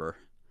YouTuber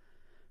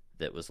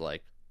that was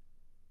like,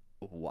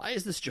 why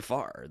is this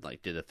Jafar? And,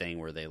 like, did a thing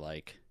where they,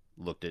 like,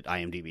 looked at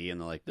IMDb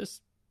and they're like, this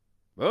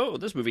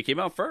movie came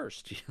out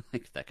first.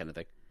 Like, that kind of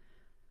thing.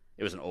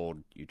 It was an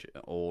old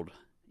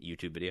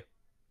YouTube video.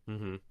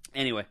 Mm-hmm.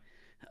 Anyway,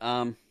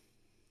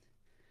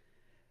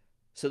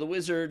 so the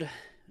wizard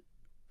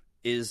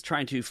is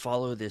trying to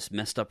follow this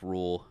messed up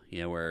rule,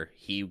 where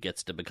he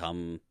gets to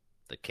become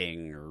the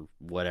king or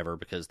whatever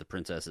because the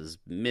princess is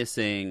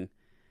missing,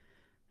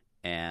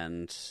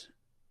 and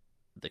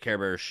the Care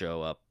Bears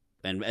show up,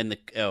 and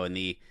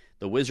the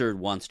wizard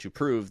wants to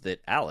prove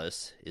that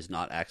Alice is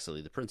not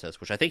actually the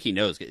princess, which I think he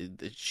knows.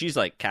 She's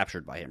like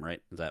captured by him,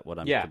 right? Is that what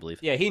I'm to believe?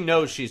 Yeah, he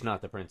knows she's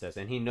not the princess,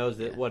 and he knows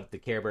that what the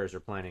Care Bears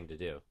are planning to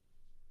do.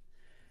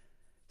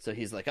 So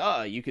he's like,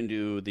 you can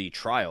do the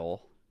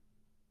trial,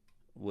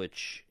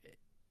 which,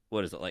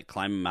 what is it, like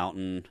climb a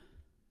mountain,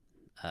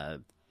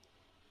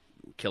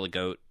 kill a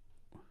goat,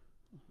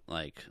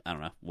 like, I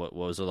don't know, what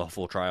was the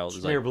full trial?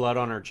 Smear blood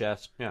on her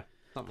chest. Yeah,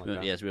 something like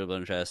that. Yeah, smear blood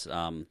on her chest.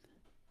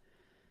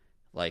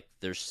 Like,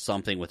 there's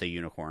something with a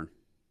unicorn.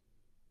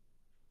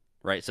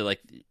 Right? So,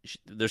 like,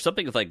 there's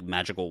something with, like,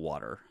 magical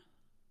water.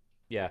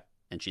 Yeah.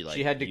 And she, like,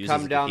 she had to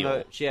come down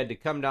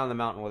the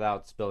mountain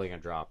without spilling a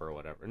drop or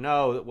whatever.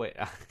 No, wait.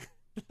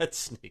 That's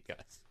Snake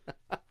Eyes.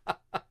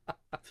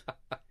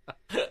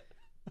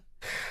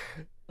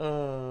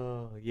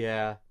 Oh,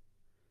 yeah.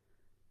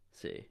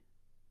 Let's see.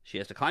 She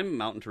has to climb a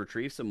mountain to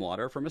retrieve some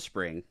water from a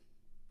spring,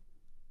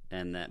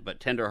 but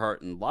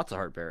Tenderheart and Lots of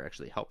Heart Bear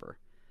actually help her.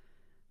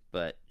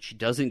 But she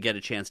doesn't get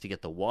a chance to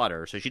get the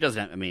water, so she doesn't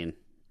have, I mean,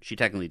 she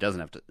technically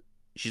doesn't have to.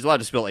 She's allowed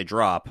to spill a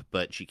drop,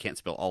 but she can't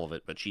spill all of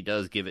it. But she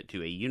does give it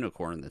to a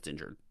unicorn that's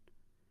injured.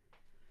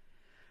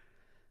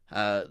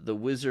 The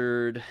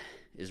wizard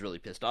is really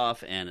pissed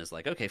off and is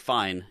like, okay,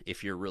 fine.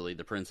 If you're really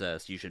the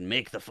princess, you should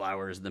make the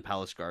flowers in the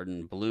palace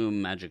garden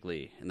bloom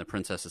magically. And the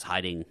princess is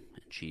hiding,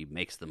 and she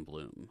makes them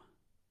bloom.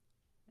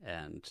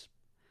 And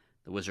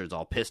the wizard's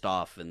all pissed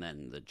off, and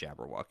then the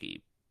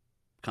Jabberwocky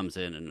comes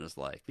in and is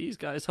like, these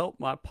guys helped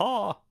my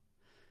paw.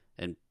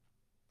 And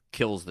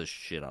kills the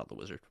shit out of the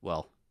wizard.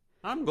 Well,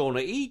 I'm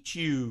gonna eat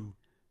you.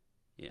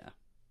 Yeah.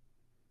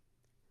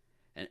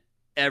 And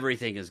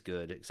everything is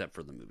good except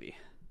for the movie.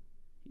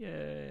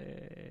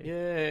 Yay.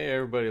 Yay,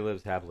 everybody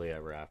lives happily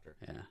ever after.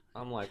 Yeah.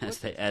 I'm like,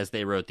 as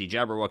they wrote, the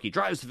Jabberwocky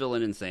drives the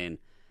villain insane,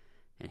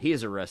 and he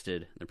is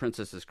arrested. The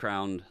princess is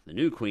crowned the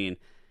new queen,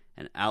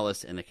 and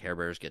Alice and the Care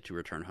Bears get to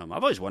return home.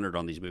 I've always wondered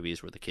on these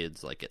movies where the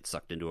kids like get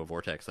sucked into a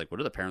vortex, like what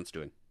are the parents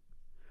doing?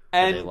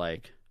 And are they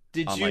like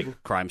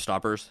like Crime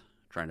Stoppers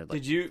trying to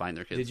find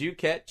their kids? Did you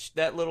catch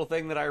that little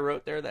thing that I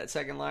wrote there? That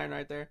second line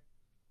right there.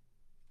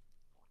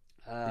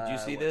 Did you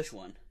see this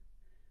one?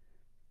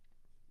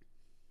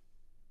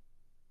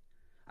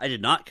 I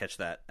did not catch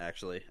that,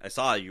 actually. I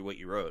saw what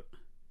you wrote.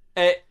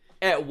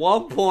 At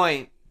one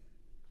point,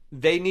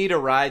 they need a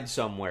ride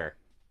somewhere.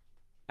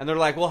 And they're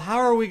like, well, how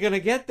are we going to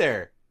get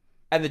there?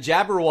 And the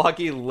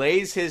Jabberwocky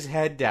lays his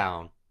head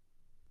down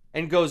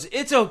and goes,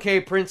 it's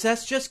okay,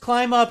 princess, just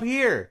climb up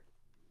here.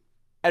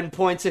 And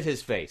points at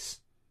his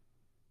face.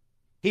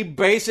 He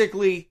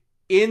basically,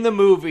 in the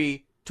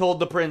movie,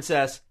 told the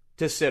princess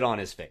to sit on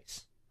his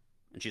face.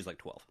 And she's like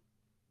 12.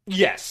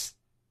 Yes.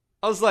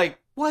 I was like,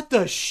 what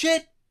the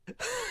shit?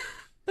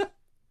 I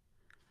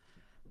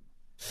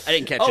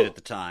didn't catch it at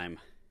the time.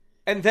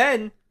 And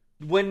then,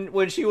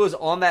 when she was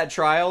on that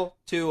trial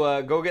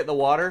to go get the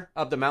water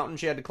up the mountain,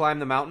 she had to climb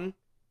the mountain.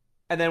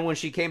 And then when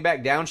she came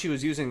back down, she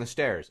was using the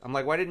stairs. I'm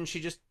like, why didn't she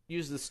just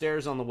use the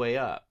stairs on the way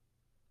up?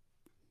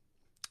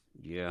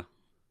 Yeah.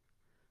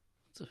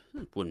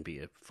 It wouldn't be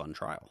a fun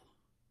trial.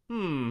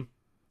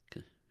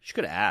 She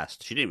could have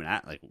asked. She didn't even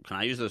ask. Like, can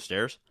I use those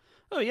stairs?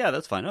 Oh, yeah,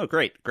 that's fine. Oh,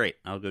 great.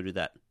 I'll go do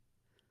that.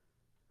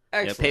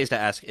 Excellent.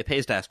 Yeah, it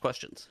pays to ask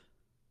questions.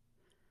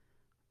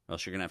 Or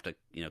else you're gonna have to,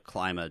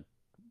 climb a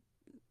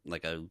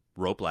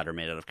rope ladder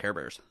made out of Care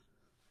Bears.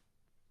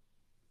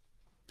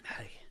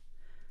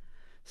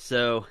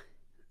 So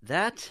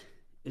that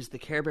is the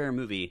Care Bear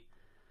movie.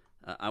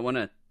 I want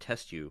to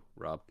test you,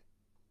 Rob.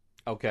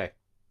 Okay.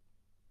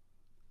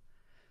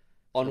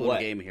 On what? A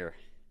little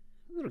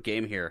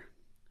game here.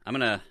 I'm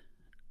gonna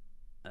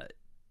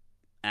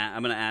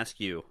ask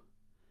you.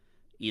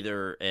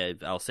 Either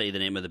I'll say the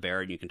name of the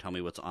bear and you can tell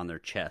me what's on their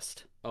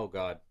chest. Oh,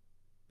 God.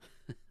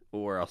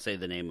 Or I'll say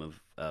the name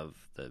of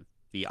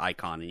the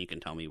icon and you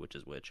can tell me which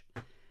is which.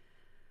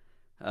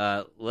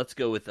 Let's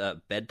go with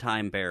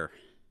Bedtime Bear.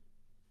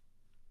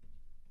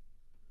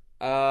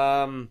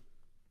 I'm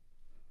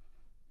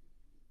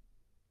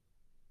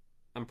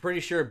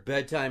pretty sure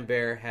Bedtime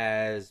Bear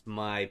has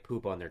my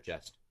poop on their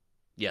chest.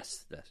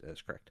 Yes,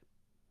 that's correct.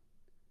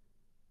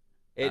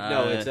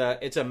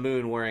 It's a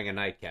moon wearing a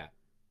nightcap.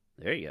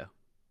 There you go.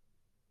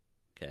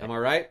 Okay. Am I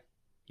right?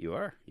 You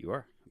are.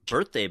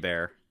 Birthday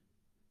Bear.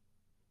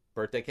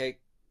 Birthday cake?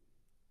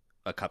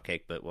 A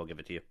cupcake, but we'll give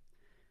it to you.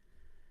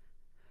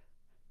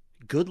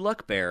 Good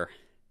Luck Bear.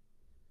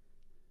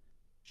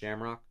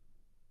 Shamrock?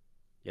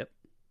 Yep.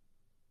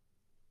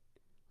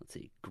 Let's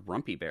see.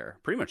 Grumpy Bear.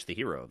 Pretty much the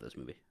hero of this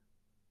movie.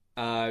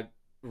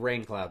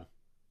 Rain Cloud.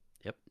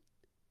 Yep.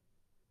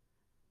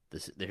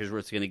 Here's where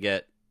it's going to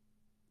get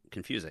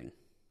confusing.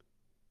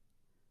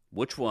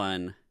 Which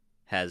one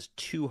has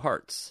 2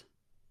 hearts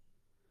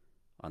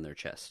on their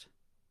chest?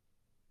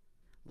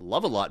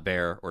 Love-A-Lot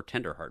Bear or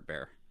Tenderheart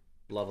Bear?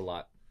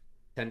 Love-A-Lot.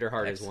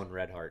 Tenderheart is one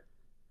red heart.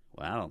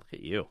 Wow, look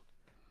at you.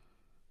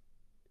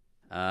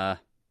 Let's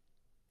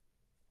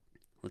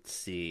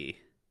see.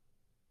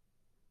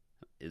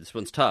 This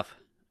one's tough.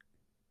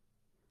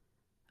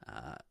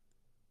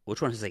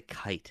 Which one has a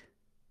kite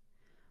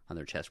on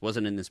their chest?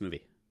 Wasn't in this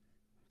movie.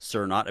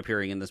 Sir, not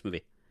appearing in this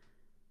movie.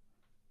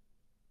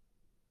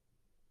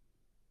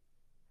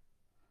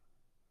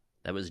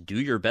 That was Do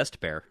Your Best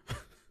Bear.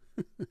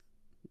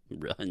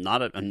 I'm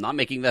not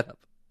making that up.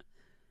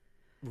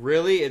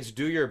 Really? It's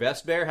Do Your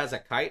Best Bear has a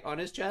kite on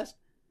his chest?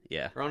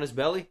 Yeah. Or on his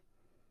belly?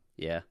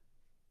 Yeah.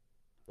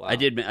 Wow. I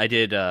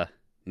did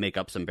make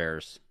up some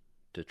bears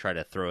to try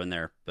to throw in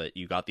there, but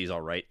you got these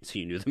all right, so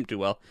you knew them too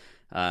well.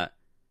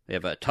 We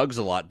have a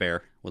Tugs-A-Lot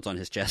Bear. What's on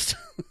his chest?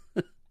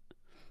 Good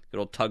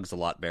old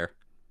Tugs-A-Lot Bear.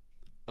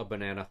 A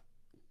banana.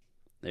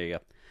 There you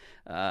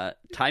go.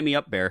 Tie Me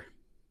Up Bear.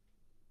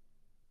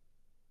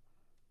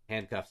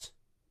 Handcuffs.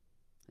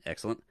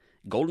 Excellent.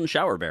 Golden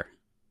Shower Bear.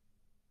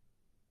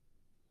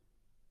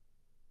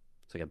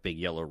 It's like a big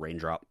yellow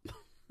raindrop.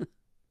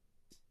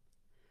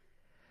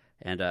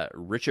 And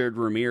Richard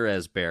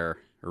Ramirez Bear,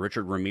 or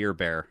Richard Ramire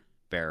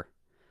Bear.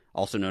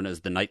 also known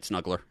as the Night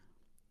Snuggler.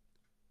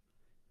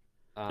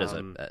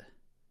 A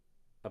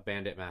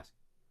bandit mask.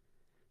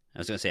 I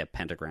was going to say a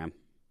pentagram,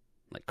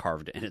 like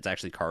carved, and it's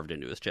actually carved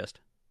into his chest.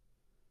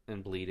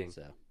 And bleeding.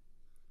 So,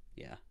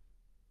 yeah.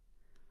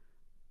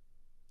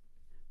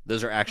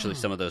 Those are actually,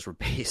 some of those were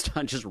based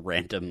on just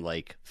random,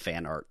 like,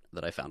 fan art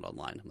that I found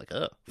online. I'm like,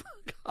 oh,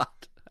 God.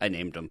 I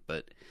named them,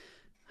 but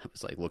I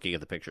was, like, looking at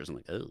the pictures. I'm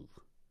like,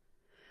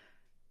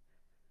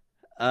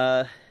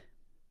 oh.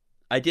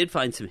 I did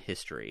find some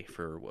history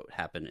for what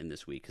happened in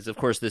this week. Because, of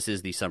course, this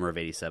is the summer of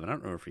 87. I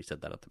don't know if we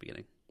said that at the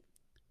beginning.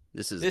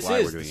 This is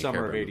why we're doing the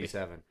summer of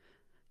 87.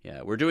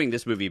 Yeah, we're doing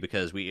this movie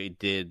because we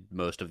did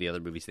most of the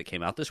other movies that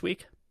came out this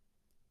week.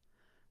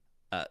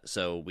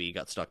 So we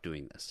got stuck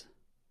doing this.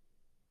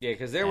 Yeah,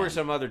 because there were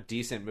some other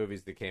decent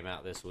movies that came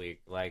out this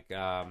week. Like,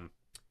 what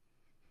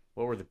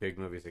were the big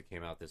movies that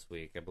came out this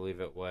week? I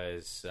believe it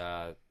was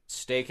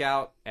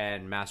Stakeout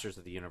and Masters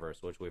of the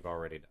Universe, which we've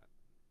already done.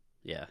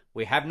 Yeah.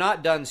 We have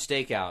not done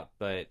Stakeout,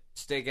 but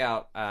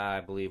Stakeout,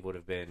 I believe, would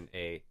have been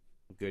a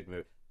good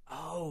movie.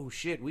 Oh,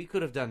 shit, we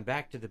could have done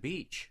Back to the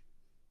Beach.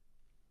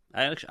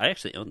 I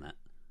actually own that.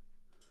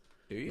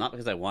 Do you? Not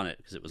because I want it,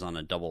 because it was on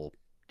a double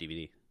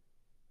DVD.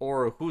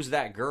 Or Who's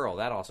That Girl?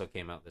 That also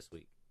came out this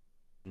week.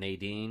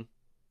 Nadine.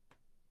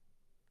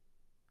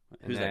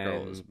 Who's That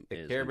Girl? Is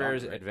Care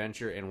Bears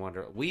Adventure in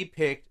Wonder. We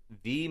picked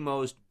the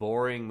most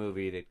boring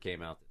movie that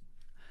came out.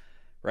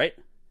 Right?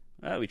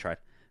 We tried.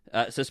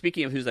 So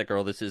speaking of Who's That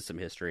Girl, this is some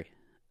history.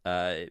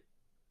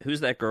 Who's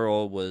That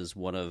Girl was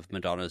one of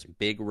Madonna's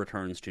big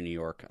returns to New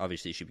York.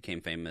 Obviously, she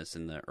became famous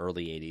in the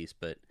early 80s,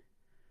 but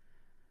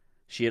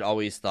she had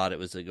always thought it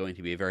was going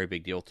to be a very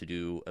big deal to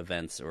do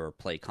events or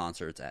play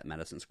concerts at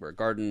Madison Square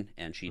Garden,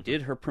 and she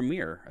did her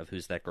premiere of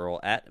Who's That Girl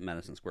at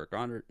Madison Square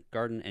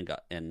Garden,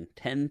 and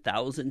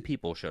 10,000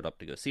 people showed up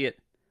to go see it.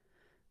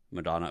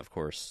 Madonna, of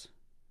course,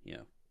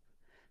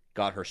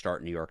 got her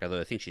start in New York,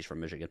 although I think she's from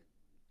Michigan.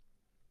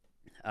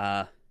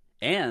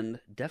 And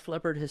Def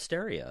Leppard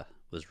Hysteria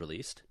was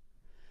released,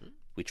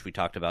 which we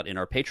talked about in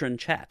our patron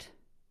chat.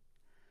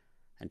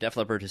 And Def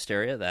Leppard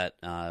Hysteria, that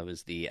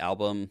was the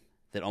album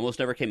that almost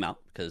never came out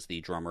because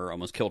the drummer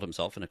almost killed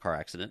himself in a car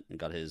accident and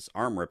got his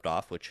arm ripped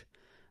off, which,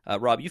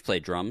 Rob, you've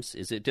played drums.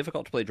 Is it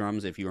difficult to play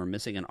drums if you are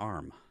missing an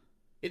arm?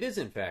 It is,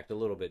 in fact, a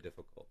little bit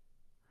difficult.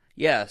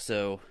 Yeah,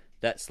 so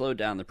that slowed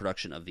down the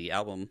production of the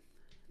album.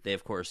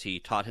 Of course, he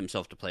taught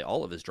himself to play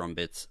all of his drum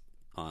bits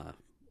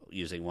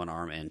using one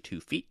arm and 2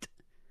 feet.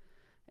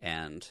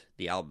 And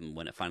the album,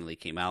 when it finally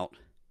came out,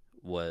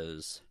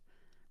 was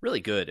really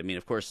good. I mean,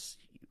 of course,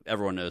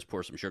 everyone knows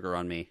Pour Some Sugar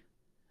on Me.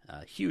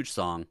 Huge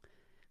song.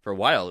 For a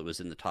while, it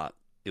was in the top.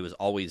 It was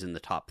always in the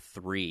top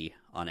 3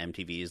 on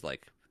MTV's,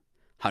 like,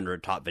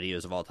 100 top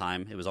videos of all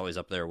time. It was always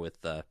up there with,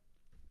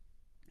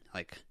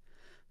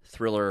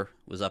 Thriller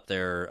was up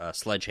there.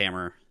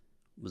 Sledgehammer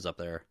was up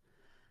there.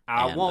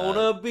 I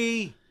wanna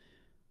be.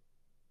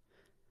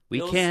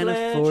 We can't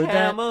afford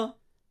that.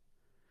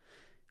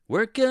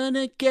 We're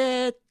gonna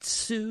get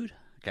sued.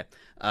 Okay.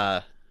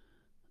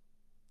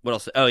 What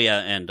else? Oh, yeah,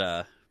 and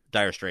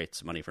Dire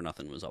Straits, Money for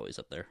Nothing was always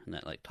up there in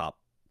that, like, top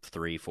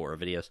 3, 4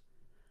 videos.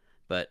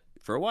 But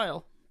for a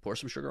while, Pour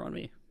Some Sugar on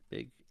Me.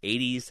 Big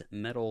 80s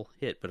metal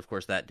hit. But, of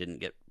course, that didn't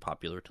get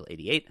popular till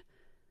 88.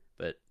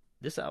 But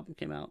this album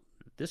came out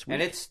this week.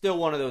 And it's still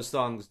one of those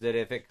songs that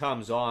if it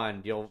comes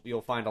on,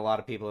 you'll find a lot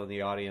of people in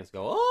the audience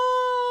go,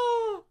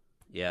 oh!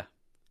 Yeah.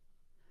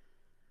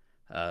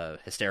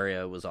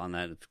 Hysteria was on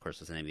that. Of course,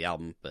 that's the name of the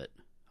album. But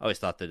I always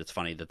thought that it's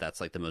funny that that's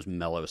like the most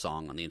mellow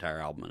song on the entire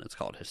album, and it's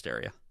called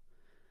Hysteria.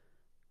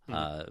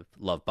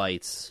 Love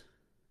Bites,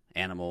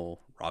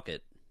 Animal,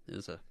 Rocket.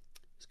 It's a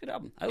good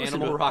album. I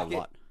listened to it a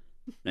lot.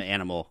 No,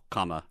 Animal,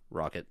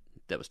 Rocket.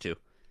 That was 2.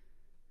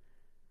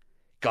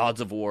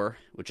 Gods of War,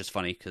 which is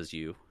funny because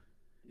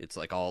it's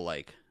like all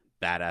like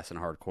badass and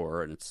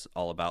hardcore, and it's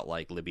all about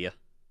like Libya.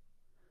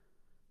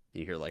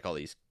 You hear like all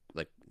these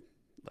like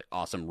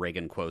awesome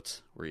Reagan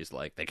quotes where he's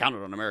like, "They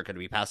counted on America to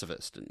be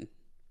pacifist," and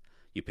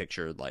you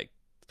picture like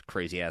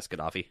crazy ass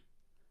Gaddafi,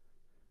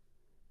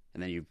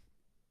 and then you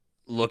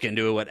look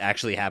into what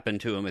actually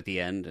happened to him at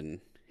the end and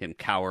him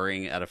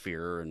cowering out of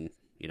fear, and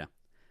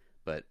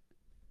but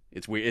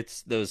it's weird.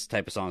 It's those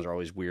type of songs are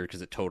always weird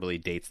because it totally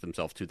dates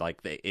themselves to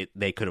like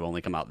they could have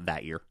only come out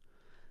that year.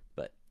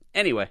 But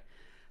anyway,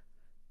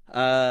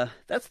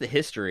 that's the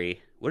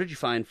history. What did you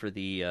find for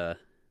the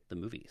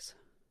movies?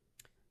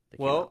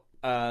 Well,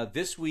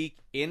 this week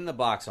in the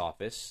box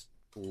office,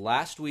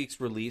 last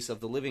week's release of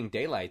The Living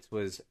Daylights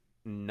was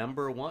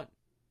number 1.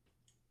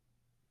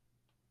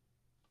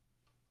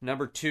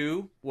 Number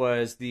 2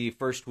 was the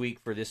first week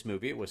for this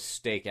movie. It was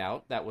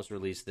Stakeout. That was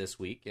released this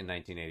week in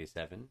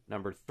 1987.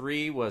 Number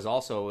 3 was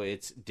also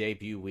its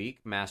debut week,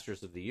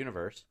 Masters of the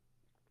Universe.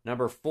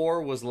 Number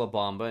 4 was La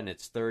Bamba in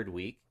its 3rd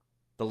week.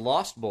 The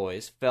Lost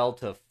Boys fell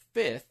to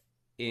 5th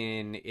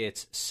in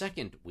its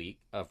 2nd week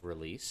of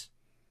release.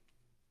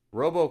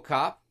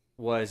 RoboCop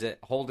was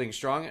holding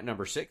strong at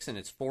number 6 in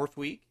its 4th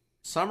week.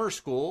 Summer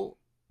School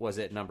was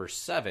at number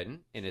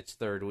 7 in its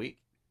 3rd week.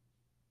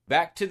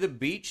 Back to the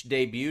Beach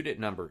debuted at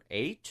number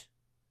 8.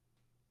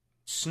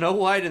 Snow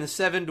White and the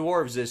Seven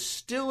Dwarfs is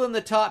still in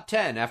the top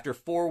 10 after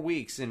 4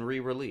 weeks in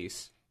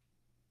re-release.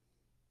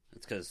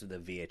 It's because the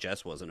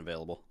VHS wasn't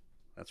available.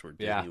 That's where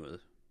Disney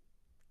was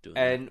doing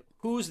And that.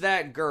 Who's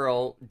That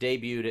Girl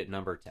debuted at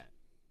number 10.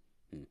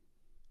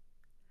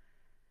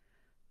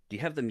 Do you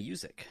have the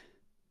music?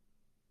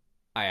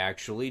 I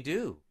actually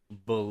do,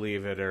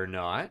 believe it or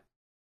not.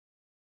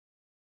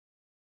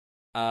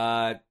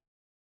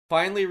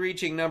 Finally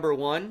reaching number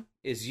 1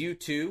 is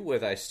U2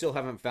 with I Still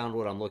Haven't Found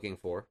What I'm Looking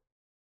For.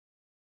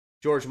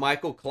 George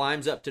Michael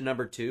climbs up to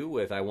number 2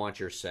 with I Want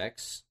Your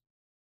Sex.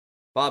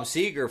 Bob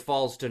Seger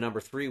falls to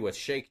number 3 with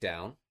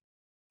Shakedown.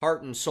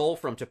 Heart and Soul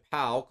from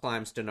T'Pau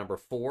climbs to number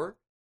 4.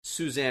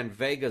 Suzanne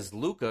Vega's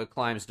Luca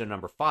climbs to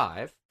number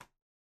 5.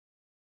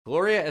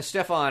 Gloria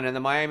Estefan and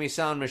the Miami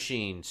Sound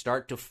Machine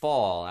start to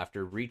fall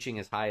after reaching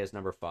as high as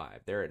number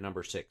 5. They're at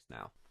number 6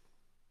 now.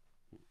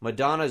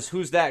 Madonna's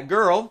Who's That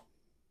Girl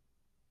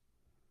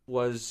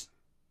was...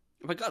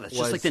 Oh my god, that's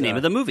just like the name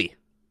of the movie.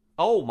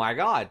 Oh my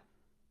god.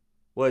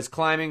 Was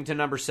climbing to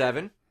number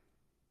 7.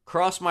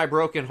 Cross My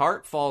Broken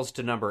Heart falls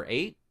to number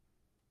 8.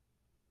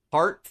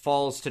 Heart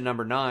falls to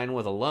number 9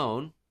 with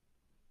Alone.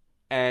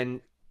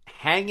 And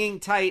hanging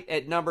tight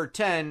at number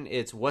 10,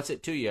 it's What's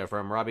It To Ya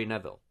from Robbie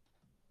Neville.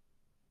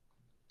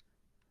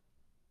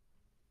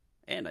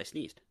 And I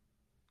sneezed.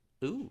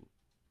 Ooh.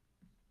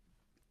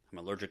 I'm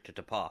allergic to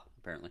T'Pau,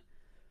 apparently.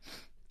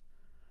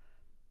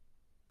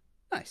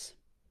 Nice.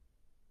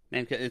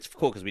 Man, it's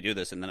cool because we do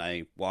this, and then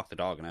I walk the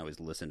dog, and I always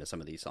listen to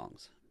some of these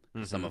songs.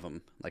 Mm-hmm. Some of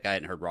them, like I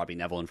hadn't heard Robbie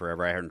Neville in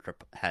forever. I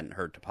hadn't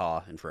heard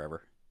T'Pau in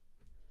forever.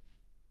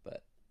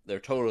 But they're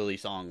totally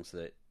songs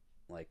that,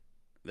 like,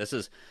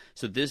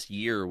 this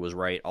year was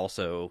right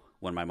also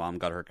when my mom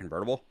got her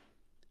convertible.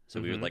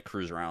 So we would, like,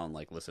 cruise around,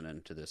 like,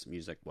 listening to this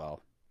music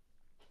while,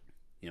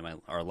 you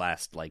know, our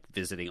last, like,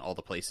 visiting all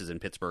the places in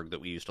Pittsburgh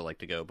that we used to like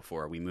to go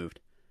before we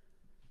moved.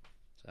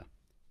 So,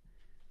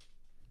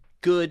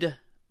 good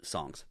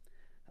songs.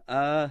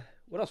 What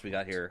else we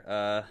got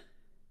here?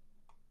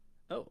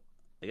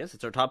 I guess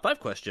it's our top 5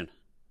 question.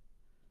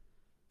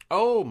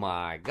 Oh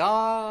my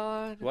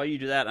god. While you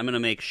do that, I'm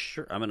going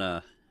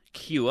to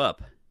queue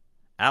up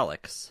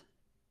Alec's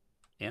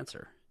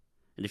answer.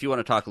 And if you want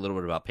to talk a little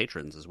bit about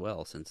patrons as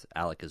well, since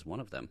Alec is one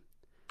of them,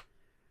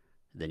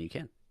 then you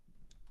can.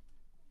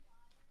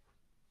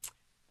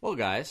 Well,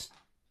 guys,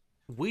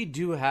 we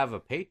do have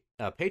a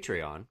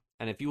Patreon,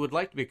 and if you would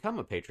like to become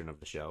a patron of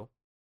the show,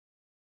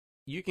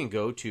 you can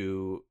go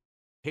to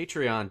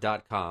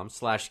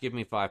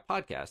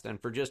patreon.com/GiveMe5Podcast,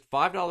 and for just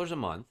 $5 a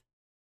month,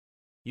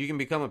 you can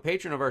become a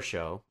patron of our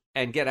show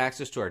and get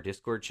access to our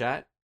Discord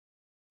chat.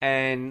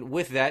 And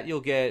with that,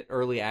 you'll get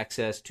early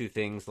access to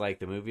things like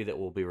the movie that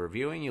we'll be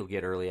reviewing. You'll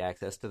get early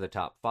access to the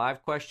top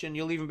 5 question.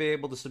 You'll even be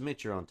able to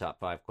submit your own top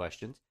 5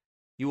 questions.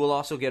 You will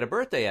also get a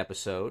birthday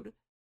episode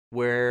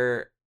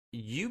where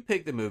you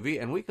pick the movie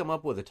and we come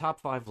up with a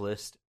top 5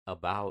 list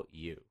about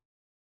you.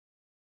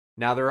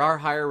 Now, there are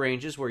higher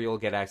ranges where you'll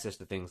get access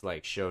to things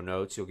like show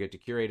notes. You'll get to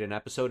curate an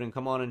episode and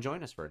come on and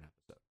join us for an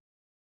episode.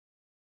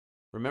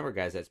 Remember,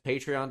 guys, that's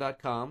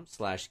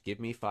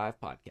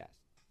patreon.com/GiveMe5Podcast.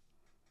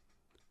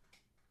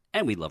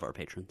 And we love our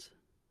patrons.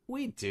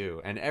 We do,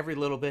 and every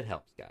little bit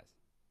helps, guys.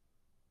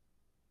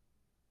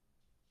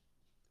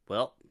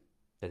 Well,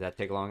 did that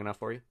take long enough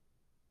for you?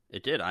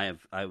 It did.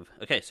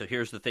 Okay, so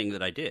here's the thing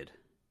that I did.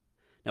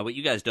 Now, what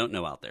you guys don't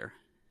know out there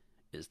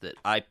is that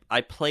I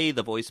play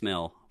the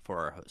voicemail for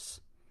our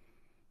hosts.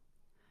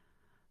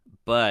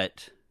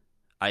 But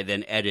I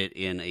then edit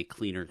in a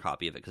cleaner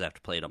copy of it because I have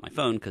to play it on my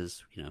phone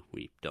because, you know,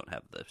 we don't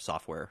have the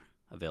software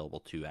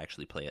available to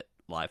actually play it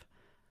live.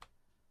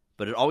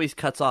 But it always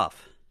cuts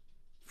off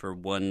for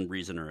one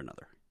reason or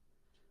another.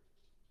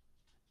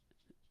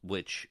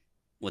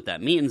 What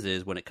that means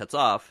is when it cuts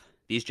off,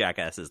 these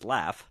jackasses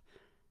laugh,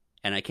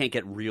 and I can't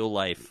get real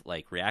life,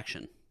 like,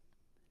 reaction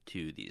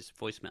to these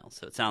voicemails.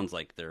 So it sounds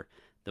like the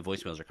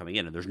voicemails are coming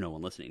in and there's no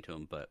one listening to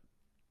them, but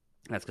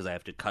that's because I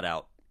have to cut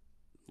out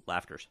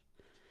laughter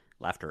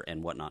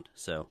and whatnot.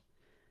 So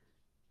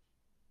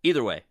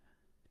either way,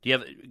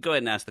 go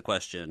ahead and ask the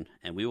question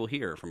and we will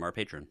hear from our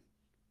patron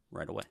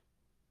right away.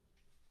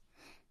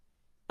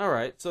 All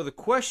right. So the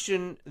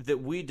question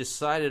that we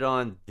decided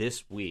on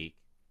this week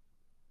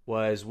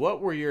was, what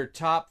were your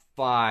top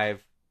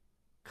 5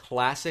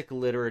 classic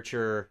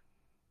literature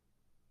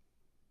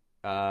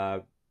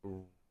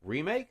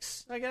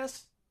remakes, I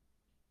guess?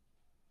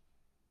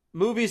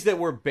 Movies that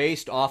were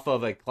based off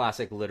of a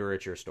classic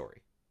literature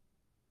story.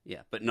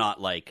 Yeah, but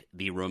not like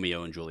the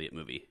Romeo and Juliet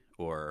movie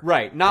or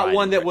right, not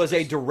one that was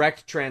a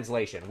direct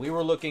translation. We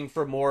were looking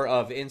for more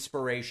of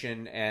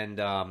inspiration and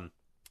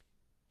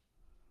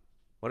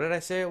what did I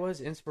say it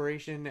was?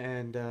 Inspiration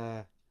and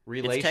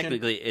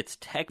relation. It's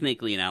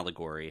technically an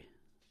allegory,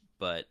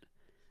 but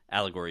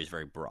allegory is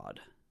very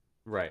broad.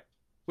 Right.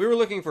 We were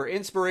looking for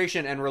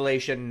inspiration and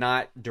relation,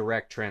 not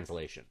direct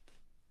translation.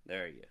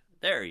 There you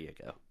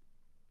go.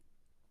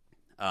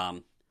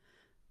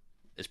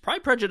 Is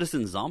Pride, Prejudice,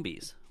 and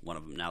Zombies one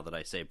of them now that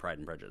I say Pride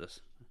and Prejudice?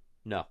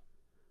 No.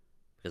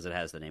 Because it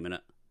has the name in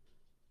it?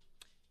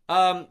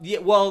 Yeah,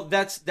 well,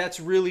 that's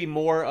really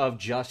more of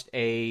just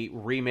a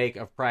remake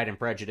of Pride and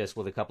Prejudice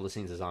with a couple of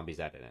scenes of zombies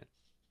added in.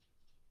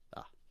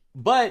 Ah.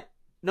 But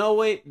no,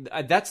 wait,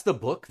 that's the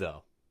book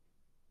though.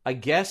 I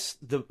guess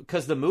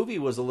because the movie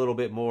was a little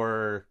bit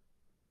more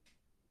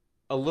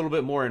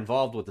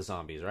involved with the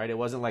zombies, right? It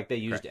wasn't like they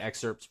used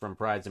excerpts from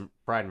Pride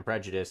and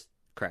Prejudice.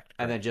 Correct.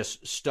 And then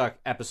just stuck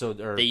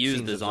episodes or they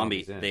used the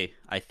zombies in.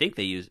 I think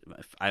they used.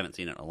 I haven't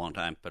seen it in a long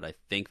time, but I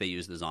think they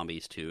used the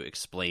zombies to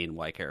explain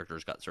why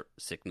characters got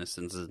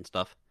sicknesses and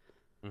stuff.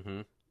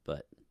 Mm-hmm.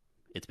 But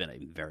it's been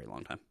a very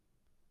long time.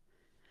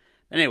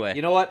 Anyway,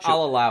 you know what?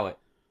 I'll allow it.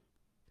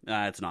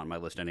 It's not on my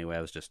list anyway.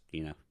 I was just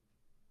seeing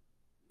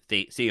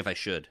if I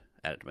should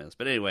add it to my list.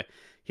 But anyway,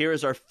 here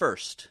is our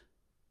first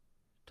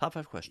top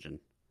 5 question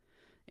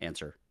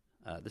answer.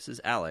 This is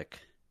Alec.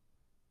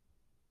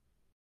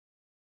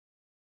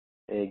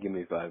 Hey, Give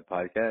Me 5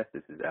 podcast.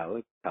 This is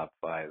Alec. Top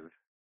 5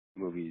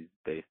 movies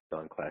based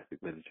on classic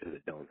literature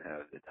that don't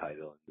have the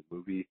title in the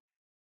movie.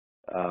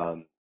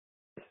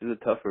 This is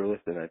a tougher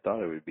list than I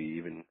thought it would be,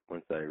 even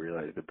once I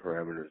realized the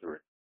parameters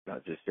were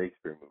not just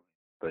Shakespeare movies.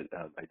 But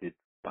I did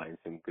find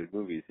some good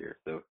movies here.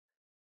 So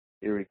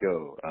here we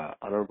go.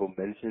 Honorable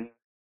mention,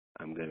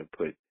 I'm going to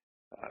put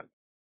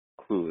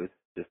Clueless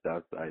just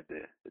outside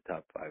the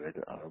top 5 as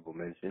an honorable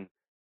mention.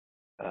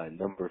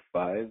 Number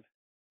 5,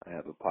 I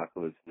have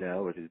Apocalypse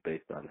Now, which is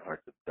based on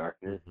Hearts of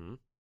Darkness. Mm-hmm.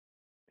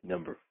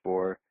 Number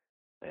 4,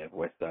 I have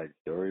West Side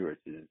Story, which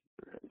is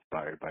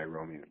inspired by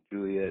Romeo and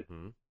Juliet.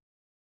 Mm-hmm.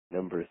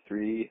 Number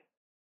 3,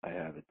 I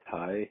have a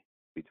tie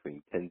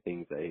between 10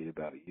 Things I Hate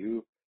About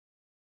You,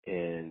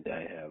 and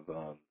I have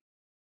Oh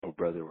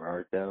Brother, Where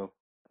Art Thou?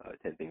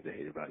 10 Things I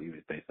Hate About You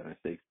is based on a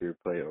Shakespeare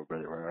play. Oh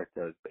Brother, Where Art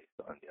Thou is based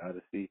on the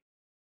Odyssey.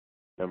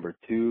 Number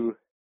 2,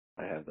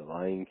 I have The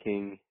Lion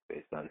King,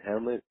 based on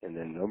Hamlet. And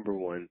then number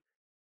 1,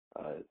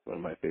 it's one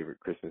of my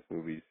favorite Christmas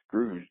movies,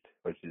 Scrooged,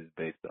 which is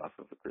based off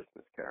of A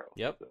Christmas Carol.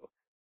 Yep. So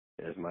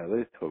there's my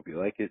list. Hope you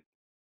like it.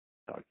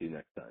 Talk to you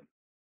next time.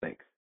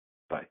 Thanks.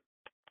 Bye.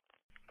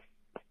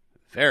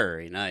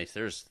 Very nice.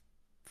 There's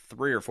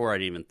 3 or 4 I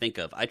didn't even think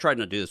of. I tried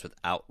to do this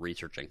without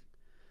researching.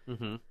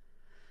 Mm-hmm.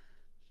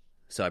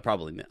 So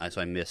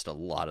I missed a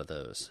lot of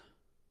those.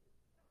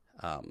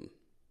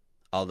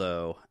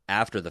 Although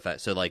after the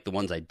fact, so like the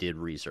ones I did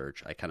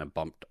research, I kind of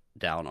bumped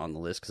down on the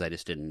list because I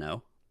just didn't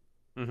know.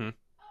 Mm-hmm.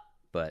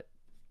 But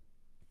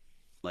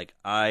like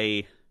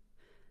I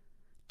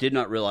did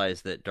not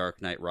realize that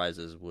Dark Knight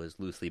Rises was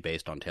loosely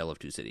based on Tale of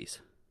Two Cities.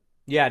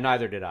 Yeah,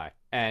 neither did I,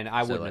 and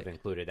I wouldn't like, have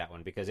included that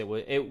one because it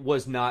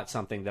was not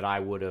something that I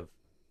would have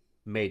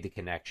made the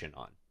connection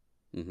on.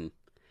 Mm-hmm.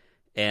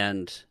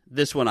 And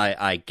this one,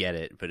 I get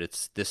it, but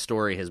this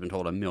story has been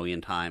told a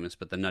million times,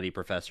 but the Nutty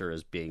Professor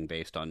is being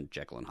based on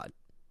Jekyll and Hyde.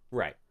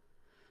 Right.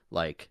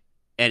 Like,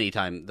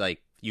 anytime,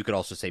 like, you could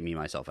also say Me,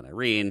 Myself, and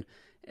Irene.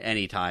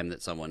 Anytime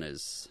that someone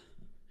is,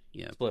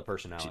 split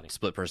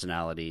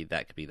personality,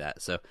 that could be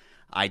that. So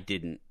I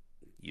didn't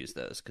use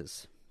those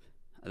because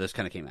those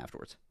kind of came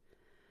afterwards.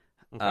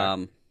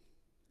 Okay.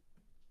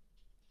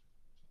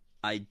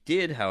 I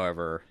did,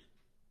 however,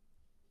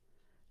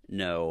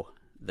 know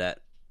that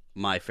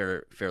My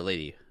Fair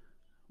Lady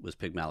was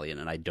Pygmalion,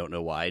 and I don't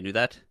know why I knew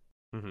that.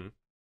 Mm-hmm.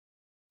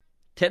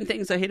 10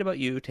 Things I Hate About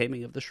You,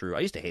 Taming of the Shrew. I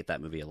used to hate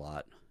that movie a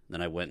lot.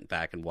 Then I went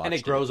back and watched it.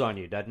 And it grows on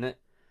you, doesn't it?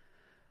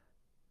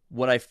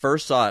 When I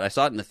first saw it, I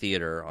saw it in the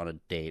theater on a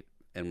date,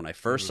 and when I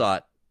first saw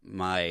it,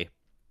 my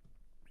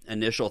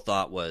initial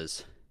thought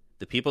was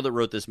the people that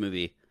wrote this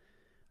movie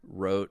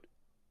wrote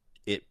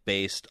it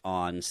based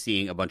on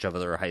seeing a bunch of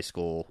other high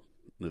school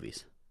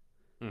movies.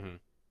 Mm-hmm.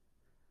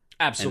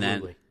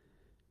 Absolutely.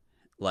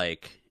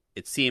 Like,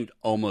 it seemed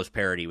almost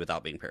parody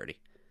without being parody.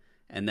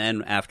 And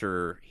then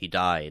after he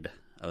died,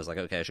 I was like,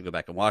 okay, I should go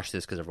back and watch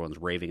this because everyone's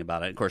raving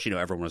about it. Of course,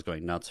 everyone was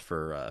going nuts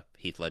for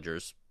Heath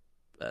Ledger's...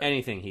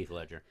 anything Heath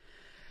Ledger.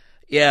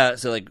 Yeah,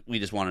 so, like, we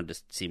just wanted to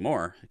see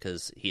more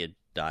because he had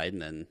died,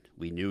 and then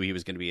we knew he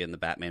was going to be in the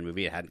Batman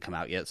movie. It hadn't come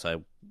out yet, so I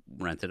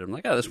rented it. I'm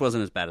like, oh, this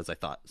wasn't as bad as I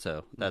thought.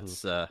 So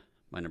that's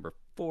my number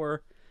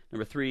 4.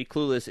 Number 3,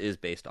 Clueless is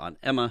based on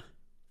Emma.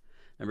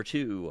 Number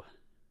 2...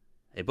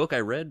 a book I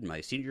read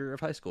my senior year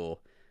of high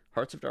school,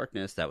 Hearts of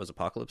Darkness. That was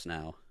Apocalypse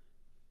Now.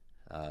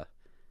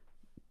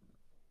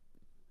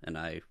 And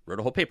I wrote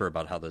a whole paper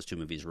about how those two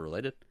movies were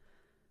related.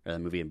 Or the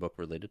movie and book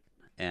were related.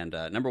 And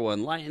number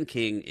 1, Lion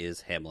King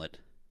is Hamlet.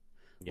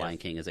 Yes. Lion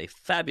King is a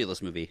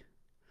fabulous movie.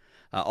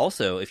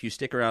 Also, if you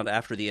stick around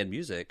after the end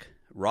music,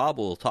 Rob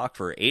will talk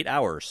for 8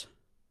 hours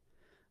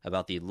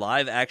about the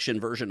live-action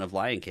version of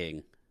Lion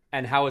King.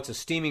 And how it's a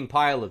steaming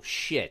pile of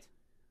shit.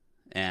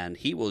 And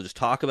he will just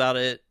talk about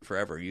it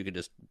forever. You can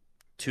just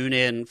tune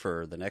in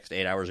for the next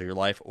 8 hours of your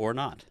life or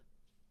not.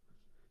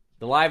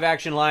 The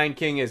live-action Lion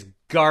King is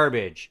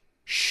garbage.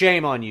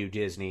 Shame on you,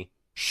 Disney.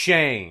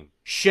 Shame.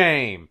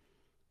 Shame.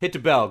 Hit the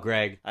bell,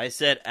 Greg. I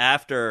said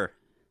after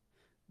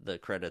the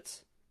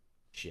credits.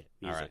 Shit.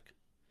 Music.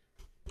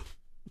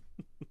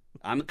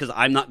 All right. Because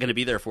I'm not going to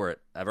be there for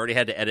it. I've already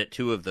had to edit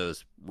 2 of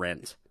those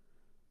rants.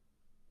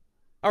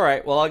 All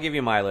right. Well, I'll give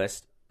you my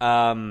list.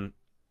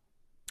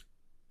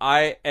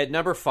 At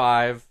number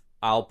 5,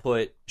 I'll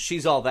put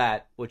She's All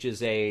That, which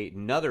is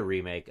another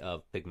remake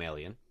of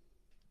Pygmalion.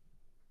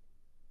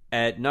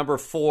 At number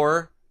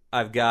 4,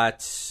 I've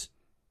got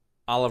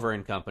Oliver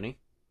and Company.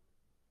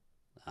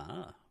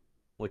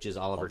 Which is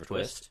Oliver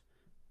Twist.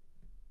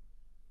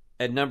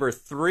 At number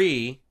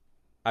 3,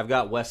 I've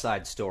got West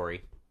Side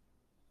Story.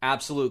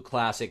 Absolute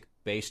classic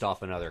based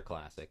off another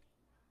classic.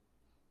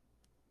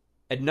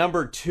 At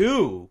number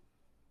 2,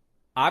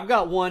 I've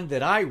got one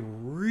that I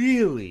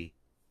really,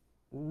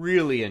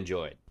 really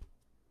enjoyed.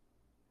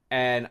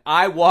 And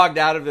I walked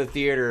out of the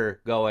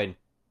theater going,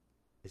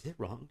 is it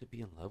wrong to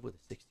be in love with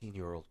a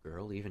 16-year-old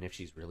girl even if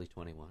she's really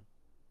 21?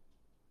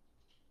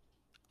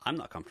 I'm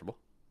not comfortable.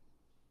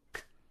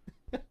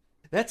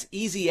 That's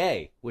Easy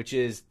A, which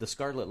is The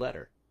Scarlet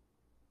Letter.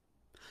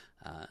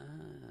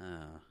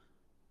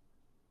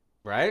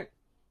 Right?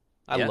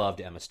 I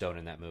loved Emma Stone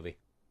in that movie.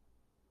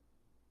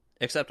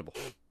 Acceptable.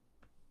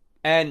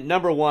 And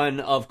number 1,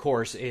 of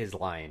course, is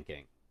Lion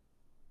King.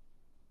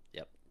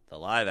 Yep. The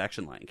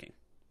live-action Lion King.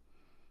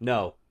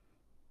 No.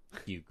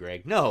 You,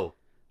 Greg. No.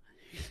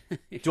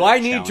 Do I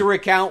need to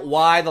recount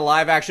why the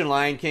live-action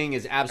Lion King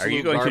is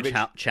absolute garbage? Are you going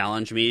to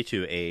challenge me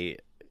to a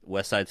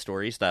West Side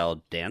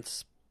Story-style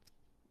dance?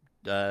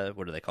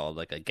 What do they call it?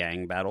 Like a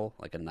gang battle?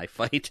 Like a knife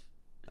fight?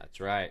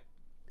 That's right.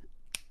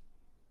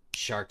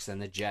 Sharks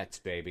and the Jets,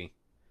 baby.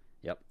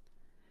 Yep.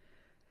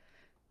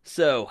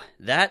 So,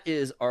 that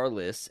is our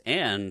list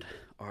and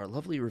our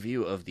lovely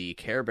review of the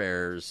Care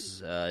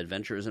Bears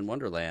Adventures in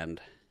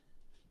Wonderland.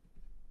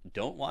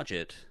 Don't watch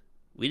it.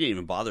 We didn't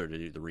even bother to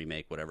do the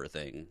remake, whatever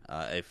thing.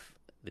 If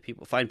the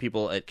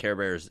people at Care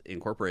Bears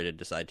Incorporated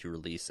decide to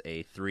release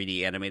a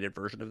 3D animated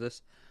version of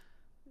this,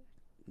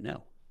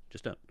 no,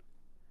 just don't.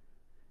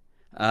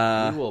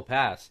 We will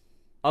pass.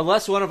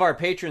 Unless one of our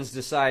patrons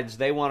decides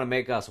they want to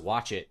make us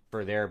watch it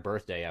for their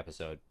birthday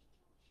episode.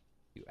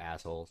 You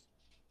assholes.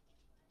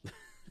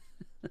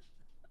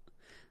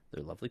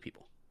 They're lovely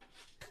people.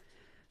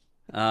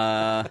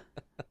 Anyway,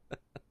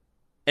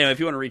 if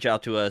you want to reach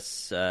out to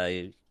us,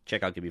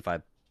 check out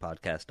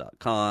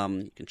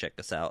GiveMe5Podcast.com. You can check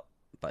us out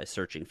by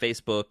searching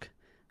Facebook,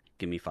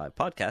 Give Me 5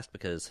 Podcast,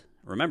 because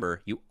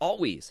remember, you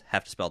always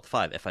have to spell the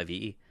 5,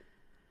 F-I-V-E,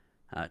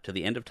 to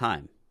the end of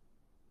time,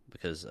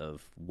 because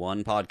of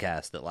one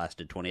podcast that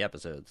lasted 20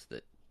 episodes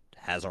that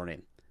has our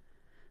name.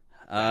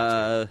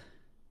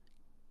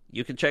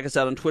 You can check us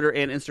out on Twitter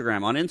and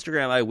Instagram. On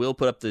Instagram, I will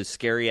put up the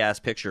scary-ass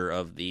picture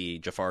of the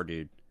Jafar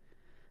dude.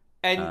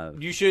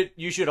 And you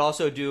should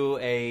also do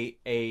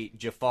a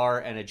Jafar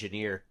and a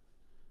Janir.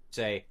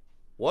 Say,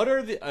 what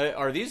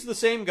are these the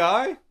same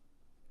guy?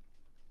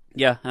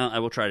 Yeah, I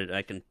will try to.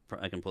 I can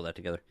pull that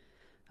together.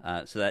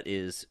 So that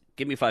is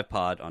Give Me 5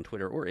 Pod on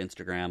Twitter or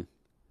Instagram,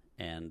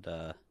 and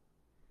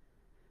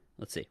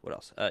let's see what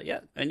else. Or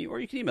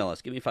you can email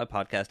us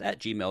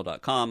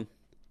giveme5podcast@gmail.com,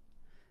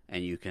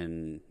 and you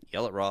can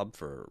yell at Rob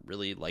for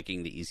really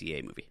liking the Easy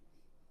A movie.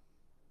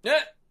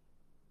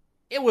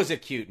 It was a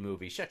cute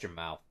movie. Shut your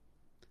mouth.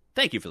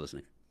 Thank you for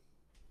listening.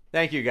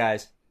 Thank you,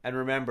 guys, and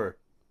remember,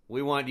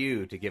 we want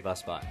you to give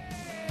us 5. To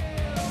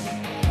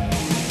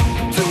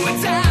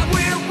a time